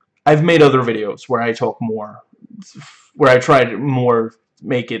 I've made other videos where I talk more, where I try to more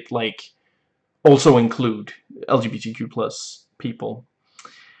make it like also include LGBTQ plus people.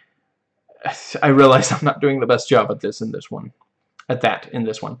 I realize I'm not doing the best job at this in this one, in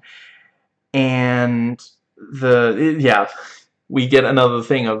this one. And yeah, we get another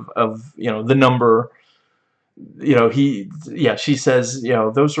thing of you know, the number, you know, she says, you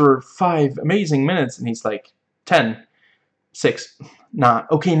know, those were 5 amazing minutes, and he's like, 10, 6, 9,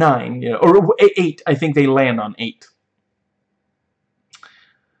 okay, 9, you know, or 8. I think they land on 8.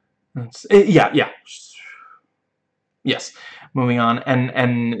 Yeah. Yes. Moving on,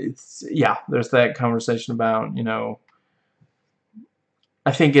 and it's, yeah, there's that conversation about, you know,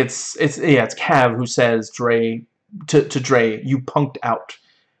 I think it's Cav who says Dre to Dre, you punked out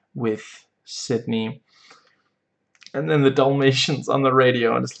with Sydney. And then the Dalmatians on the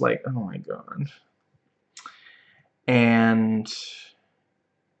radio, and it's like, oh my god. And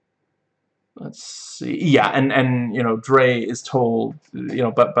let's see. Yeah, and you know, Dre is told, you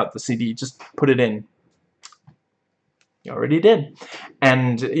know, but the CD, just put it in. You already did.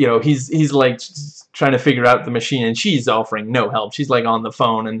 And you know, he's like trying to figure out the machine, and she's offering no help. She's like on the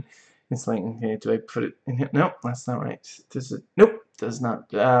phone, and it's like, okay, do I put it in here? No, that's not right. Does it? Nope, does not.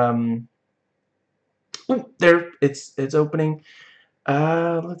 Oh, there, it's opening.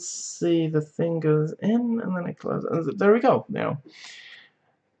 Let's see. The thing goes in, and then it closes. There we go. Now,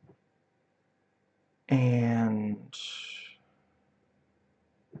 and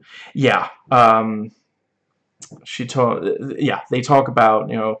yeah, she told. Yeah, they talk about,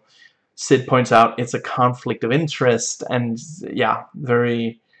 you know. Sid points out it's a conflict of interest, and yeah,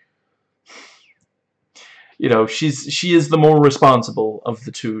 very, you know, she is the more responsible of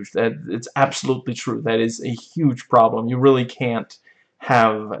the two. That it's absolutely true. That is a huge problem. You really can't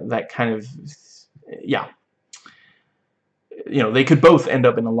have that kind of, yeah. You know, they could both end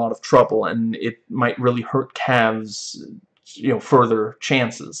up in a lot of trouble, and it might really hurt Cav's, you know, further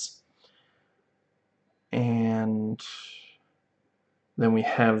chances. And then we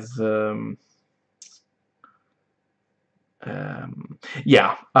have the,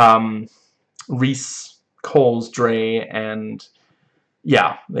 yeah, Reese calls Dre, and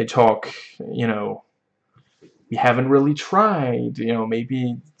yeah, they talk, you know, we haven't really tried, you know,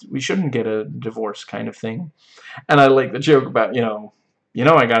 maybe we shouldn't get a divorce kind of thing. And I like the joke about, you know,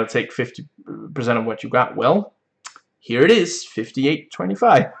 I gotta take 50% of what you got. Well, here it is,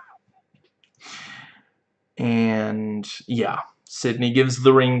 58-25. And yeah, Sydney gives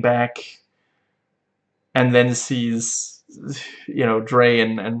the ring back, and then sees, you know, Dre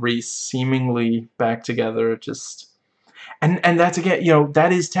and Reese seemingly back together, just, and that's, again, you know,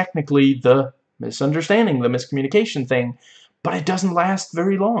 that is technically the misunderstanding, the miscommunication thing, but it doesn't last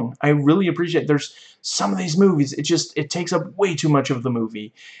very long. I really appreciate, there's some of these movies, it takes up way too much of the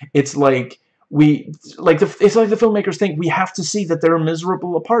movie. It's like it's like the filmmakers think we have to see that they're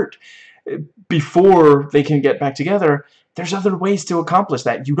miserable apart before they can get back together. There's other ways to accomplish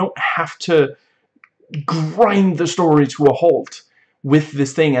that. You don't have to grind the story to a halt with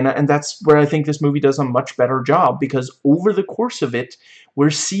this thing, and that's where I think this movie does a much better job, because over the course of it,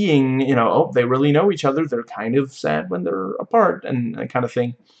 we're seeing, you know, oh, they really know each other, they're kind of sad when they're apart, and that kind of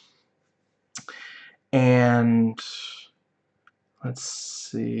thing. And let's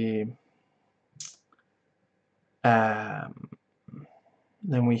see, then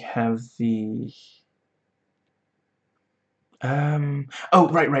we have the oh,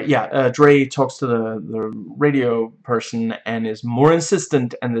 right, yeah. Dre talks to the radio person and is more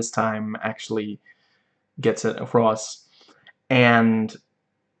insistent, and this time actually gets it across. And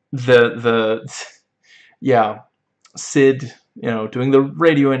the yeah, Sid, you know, doing the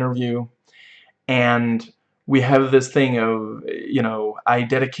radio interview, and we have this thing of, you know, I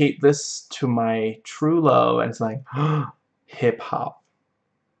dedicate this to my true love, and it's like, hip hop.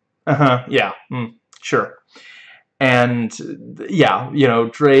 Yeah, sure. And yeah, you know,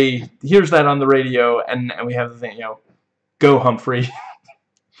 Dre hears that on the radio, and we have the thing, you know, go Humphrey,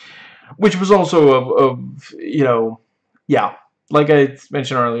 which was also of, you know, yeah, like I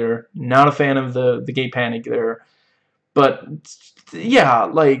mentioned earlier, not a fan of the gay panic there, but yeah,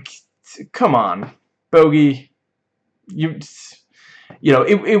 like, come on, Bogey, you know,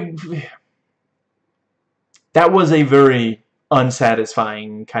 that was a very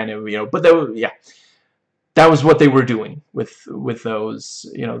unsatisfying kind of, you know, but that was, yeah, that was what they were doing with those,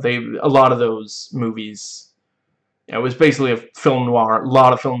 you know, a lot of those movies, you know, it was basically a film noir. A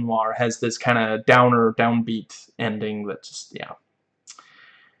lot of film noir has this kind of downer, downbeat ending that just, yeah.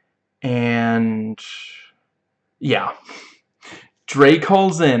 And yeah, Dre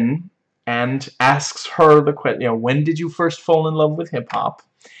calls in and asks her the question, you know, when did you first fall in love with hip-hop?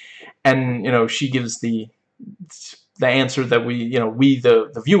 And, you know, she gives the answer that we, you know,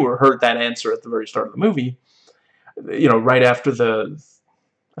 the viewer heard that answer at the very start of the movie, you know, right after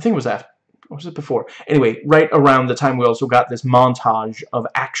I think it was after, or was it before? Anyway, right around the time we also got this montage of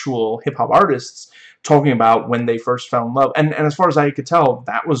actual hip-hop artists talking about when they first fell in love. And as far as I could tell,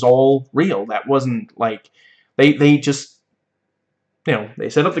 that was all real. That wasn't like, they just, you know, they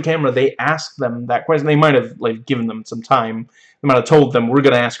set up the camera, they asked them that question. They might have, like, given them some time. They might have told them, we're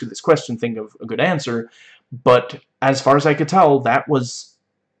going to ask you this question, think of a good answer. But as far as I could tell, that was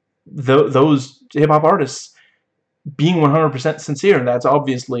those hip-hop artists being 100% sincere. And that's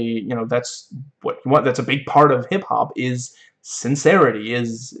obviously, you know, that's what that's a big part of hip-hop, is sincerity,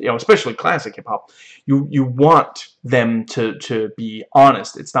 is, you know, especially classic hip-hop. You want them to be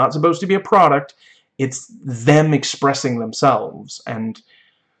honest. It's not supposed to be a product. It's them expressing themselves. And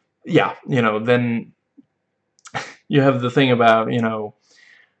yeah, you know, then you have the thing about, you know,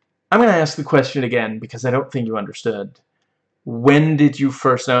 I'm going to ask the question again because I don't think you understood. When did you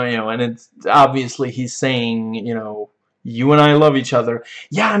first know, and it's obviously he's saying, you and I love each other.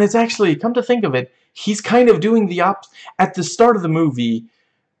 Yeah, and it's actually, come to think of it, he's kind of doing the at the start of the movie,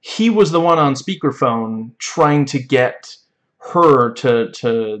 he was the one on speakerphone trying to get her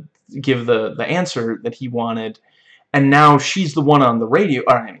to give the answer that he wanted, and now she's the one on the radio.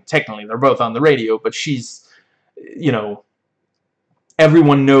 I mean, technically they're both on the radio, but she's,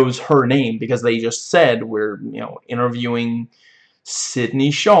 everyone knows her name because they just said we're, interviewing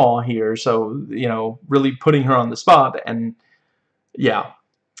Sydney Shaw here, so, really putting her on the spot. And yeah,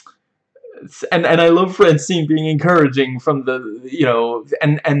 and I love Francine being encouraging from the,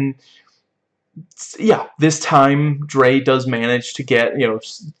 and yeah, this time Dre does manage to get,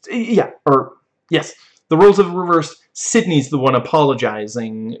 yes, the roles have reversed. Sydney's the one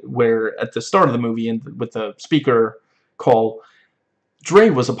apologizing, where at the start of the movie and with the speaker call,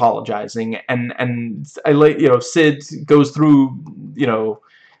 Dre was apologizing, and I like, Sid goes through,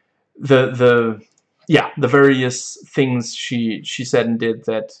 the various things she said and did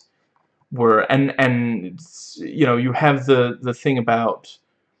that were, and you have the thing about,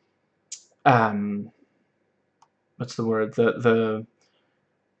 what's the word,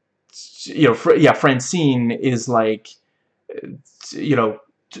 Francine is like,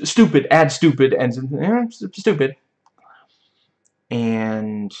 stupid, add stupid, and stupid.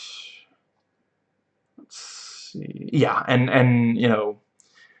 And let's see, yeah, and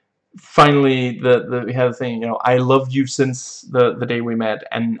finally we have the thing, I loved you since the day we met,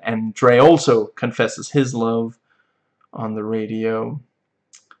 and Dre also confesses his love on the radio,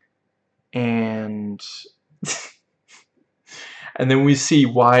 and and then we see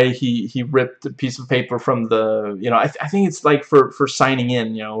why he ripped a piece of paper from the, I think it's like for signing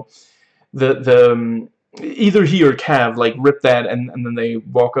in, the either he or Cav like ripped that, and then they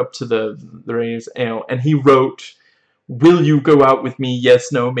walk up to the radio, and he wrote, "Will you go out with me?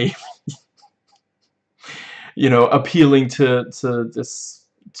 Yes, no, maybe." Appealing to this,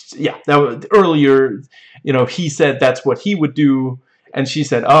 yeah, that was earlier, he said that's what he would do, and she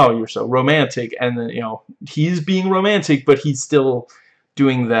said, "Oh, you're so romantic," and then, he's being romantic, but he's still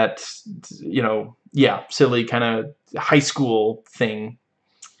doing that, yeah, silly kind of high school thing,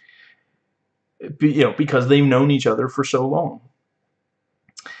 because they've known each other for so long.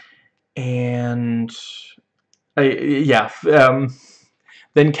 And then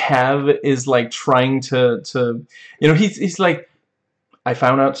Cav is like trying to he's like, "I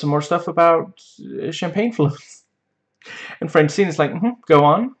found out some more stuff about champagne flutes," and Francine is like, "Go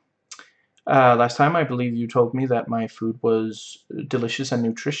on. Last time I believe you told me that my food was delicious and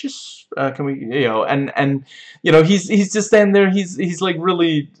nutritious. Can we, and he's just standing there. He's like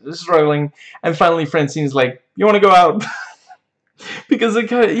really struggling, and finally Francine's like, "You want to go out?" Because it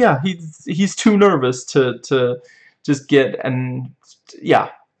kind of, yeah, he's too nervous to just get, and yeah,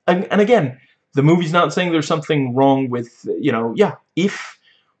 and again, the movie's not saying there's something wrong with, yeah, if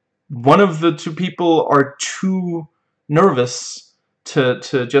one of the two people are too nervous to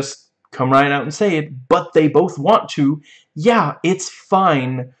just come right out and say it, but they both want to, yeah, it's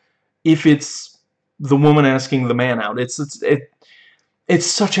fine if it's the woman asking the man out. It's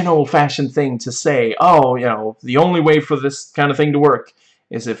such an old-fashioned thing to say, "Oh, the only way for this kind of thing to work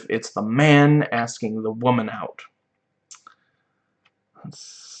is if it's the man asking the woman out."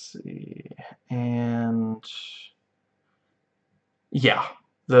 Let's see, and yeah,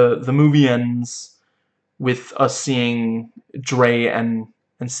 the movie ends with us seeing Dre and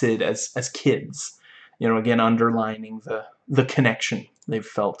Sid as kids, again underlining the connection they've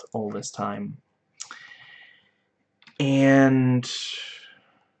felt all this time. And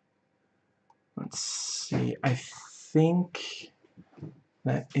let's see, I think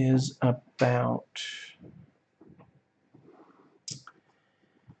that is about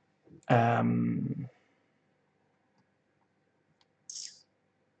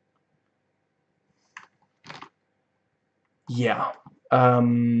yeah,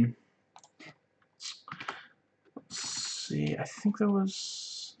 let's see, I think that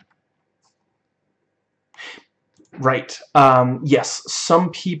was right. Yes,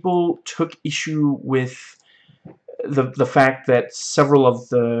 some people took issue with the fact that several of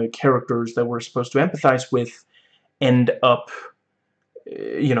the characters that we're supposed to empathize with end up,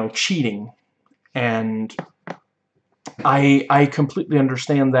 cheating, and I completely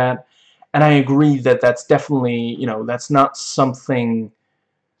understand that, and I agree that that's definitely, that's not something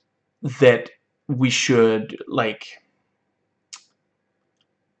that we should, like,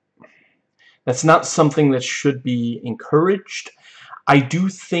 that's not something that should be encouraged. I do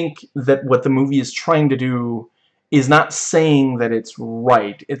think that what the movie is trying to do is not saying that it's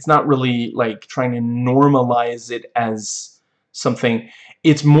right. It's not really like trying to normalize it as something.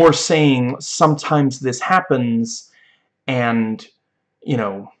 It's more saying sometimes this happens, and you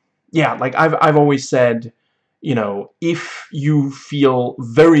know, yeah, like I've always said, you know, if you feel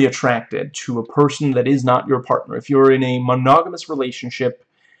very attracted to a person that is not your partner, if you're in a monogamous relationship,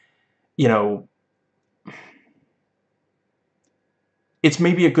 you know, it's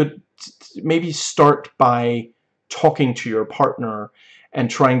maybe a good, maybe start by talking to your partner and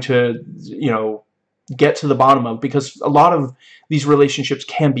trying to, you know, get to the bottom of, because a lot of these relationships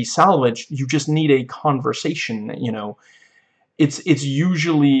can be salvaged. You just need a conversation, you know. It's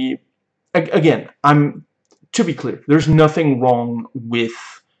usually, again, to be clear, there's nothing wrong with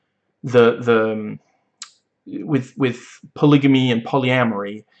the with polygamy and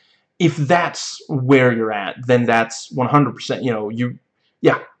polyamory. If that's where you're at, then that's 100%, you know,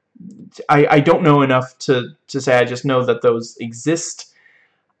 yeah, I don't know enough to say. I just know that those exist.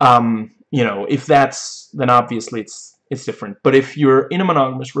 You know, if that's, then obviously it's different. But if you're in a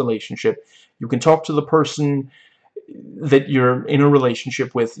monogamous relationship, you can talk to the person that you're in a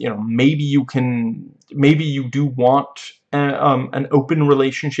relationship with. You know, maybe you do want an open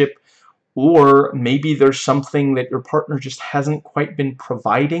relationship, or maybe there's something that your partner just hasn't quite been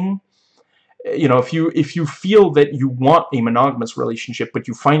providing. You know, if you feel that you want a monogamous relationship, but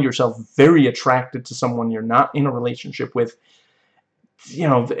you find yourself very attracted to someone you're not in a relationship with, you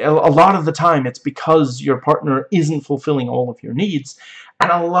know, a lot of the time it's because your partner isn't fulfilling all of your needs.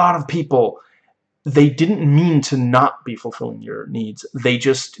 And a lot of people, they didn't mean to not be fulfilling your needs. They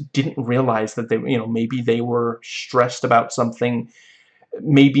just didn't realize that they, you know, maybe they were stressed about something.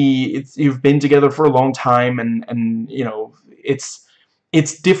 Maybe you've been together for a long time, and you know,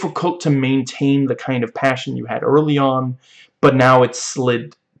 it's difficult to maintain the kind of passion you had early on, but now it's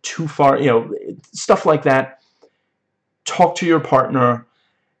slid too far, you know, stuff like that. Talk to your partner.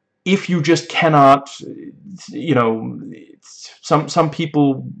 If you just cannot, you know, some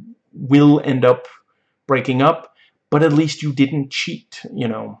people will end up breaking up, but at least you didn't cheat, you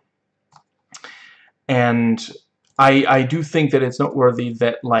know. And I do think that it's noteworthy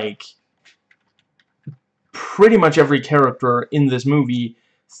that, like, pretty much every character in this movie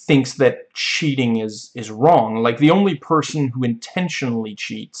thinks that cheating is wrong. Like, the only person who intentionally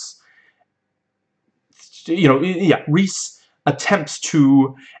cheats, you know, yeah, Reese attempts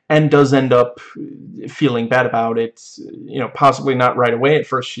to, and does end up feeling bad about it, you know, possibly not right away. At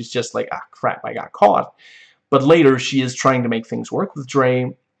first she's just like, ah, crap, I got caught. But later she is trying to make things work with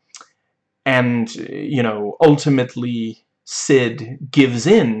Dre, and, you know, ultimately Sid gives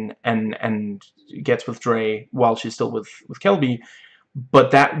in and gets with Dre while she's still with Kelby.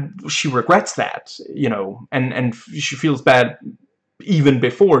 But that, she regrets that, you know, and she feels bad even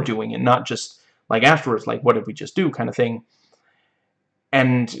before doing it, not just like afterwards, like, what did we just do, kind of thing.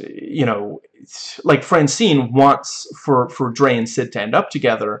 And, you know, like, Francine wants for Dre and Sid to end up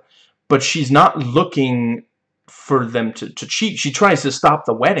together, but she's not looking for them to cheat. She tries to stop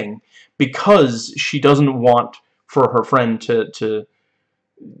the wedding because she doesn't want for her friend to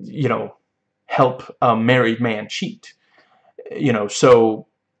you know, help a married man cheat. You know, so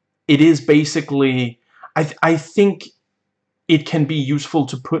it is basically, I think it can be useful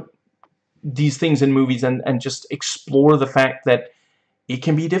to put these things in movies and just explore the fact that it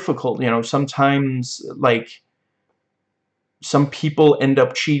can be difficult. You know, sometimes, like, some people end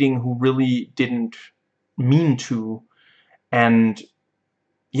up cheating who really didn't mean to, and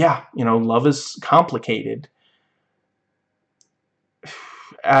yeah, you know, love is complicated.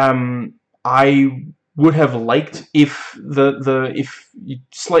 I would have liked if if you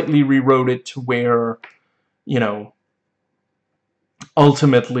slightly rewrote it to where, you know,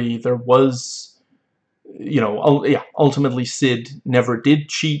 ultimately there was, you know, yeah, ultimately Sid never did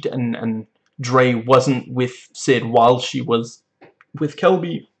cheat, and Dre wasn't with Sid while she was with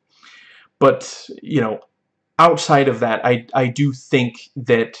Kelby. But, you know, outside of that, I do think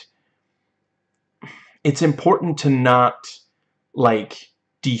that it's important to not, like,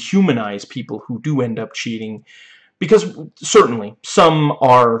 dehumanize people who do end up cheating, because certainly some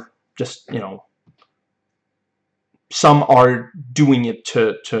are just, you know, some are doing it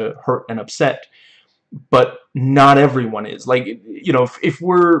to hurt and upset, but not everyone is. Like, you know, if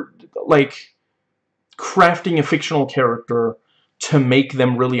we're, like, crafting a fictional character to make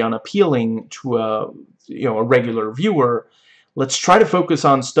them really unappealing to a, you know, a regular viewer, let's try to focus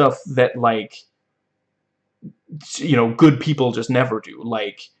on stuff that, like, you know, good people just never do.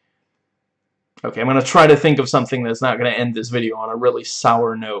 Like, okay, I'm going to try to think of something that's not going to end this video on a really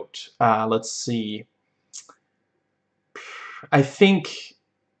sour note. Let's see. I think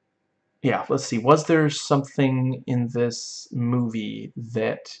yeah, let's see. Was there something in this movie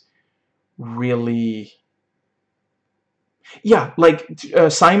that really... Yeah, like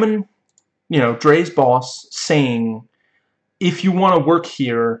Simon, Dre's boss, saying, if you want to work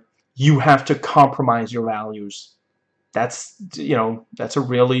here, you have to compromise your values. That's a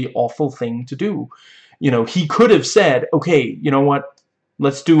really awful thing to do. He could have said, okay, you know what?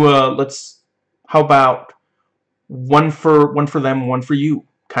 How about one for them, one for you,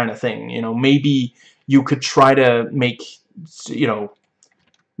 kind of thing. Maybe you could try to make, you know,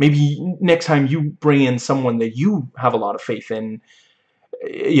 maybe next time you bring in someone that you have a lot of faith in,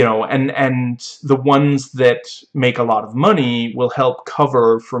 and the ones that make a lot of money will help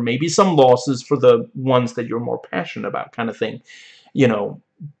cover for maybe some losses for the ones that you're more passionate about, kind of thing. You know,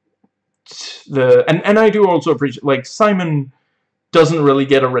 and I do also appreciate, like, Simon doesn't really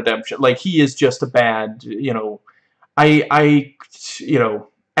get a redemption. Like, he is just a bad, I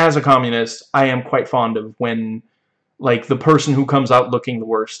as a communist, I am quite fond of when, like, the person who comes out looking the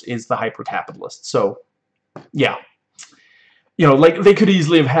worst is the hyper-capitalist. So, yeah. Like, they could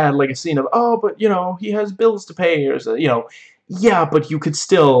easily have had, like, a scene of, oh, but, he has bills to pay, or, yeah, but you could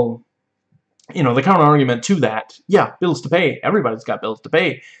still, the counter-argument to that, yeah, bills to pay, everybody's got bills to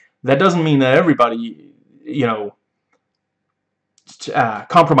pay. That doesn't mean that everybody,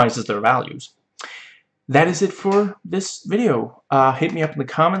 compromises their values. That is it for this video. Hit me up in the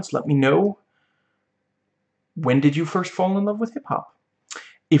comments, let me know, when did you first fall in love with hip-hop?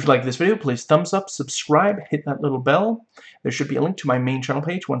 If you like this video, please thumbs up, subscribe, hit that little bell. There should be a link to my main channel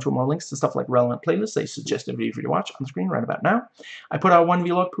page, one or more links to stuff like relevant playlists, a suggested video for you to watch on the screen right about now. I put out one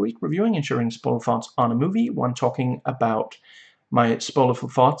vlog per week reviewing and sharing spoiler thoughts on a movie, one talking about my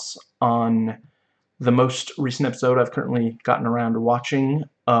spoilerful thoughts on the most recent episode I've currently gotten around to watching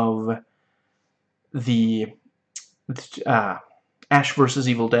of the Ash vs.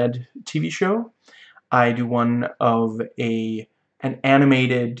 Evil Dead TV show. I do one of an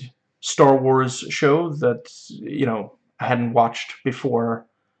animated Star Wars show that, I hadn't watched before,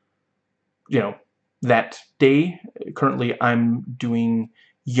 that day. Currently, I'm doing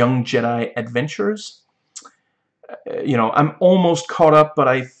Young Jedi Adventures. I'm almost caught up, but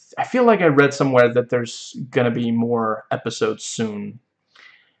I feel like I read somewhere that there's going to be more episodes soon.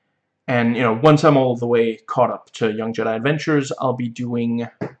 And, once I'm all the way caught up to Young Jedi Adventures, I'll be doing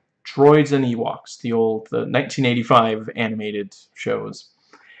Droids and Ewoks, the 1985 animated shows.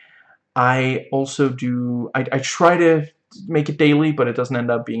 I also do, I try to make it daily, but it doesn't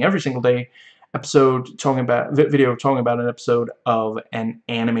end up being every single day, video talking about an episode of an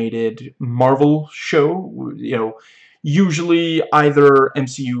animated Marvel show, usually either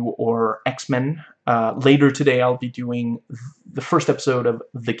MCU or X-Men. Later today I'll be doing the first episode of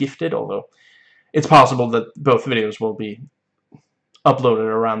The Gifted, although it's possible that both videos will be uploaded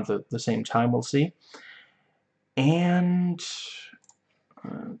around the same time, we'll see. And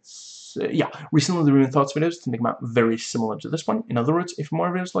yeah, recently the Ruin Thoughts videos tend to come out very similar to this one. In other words, if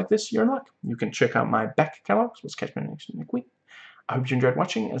more videos like this, you're in luck. You can check out my back catalogs, which catch me next week. I hope you enjoyed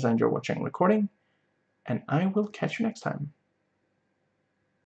watching, as I enjoy watching and recording, and I will catch you next time.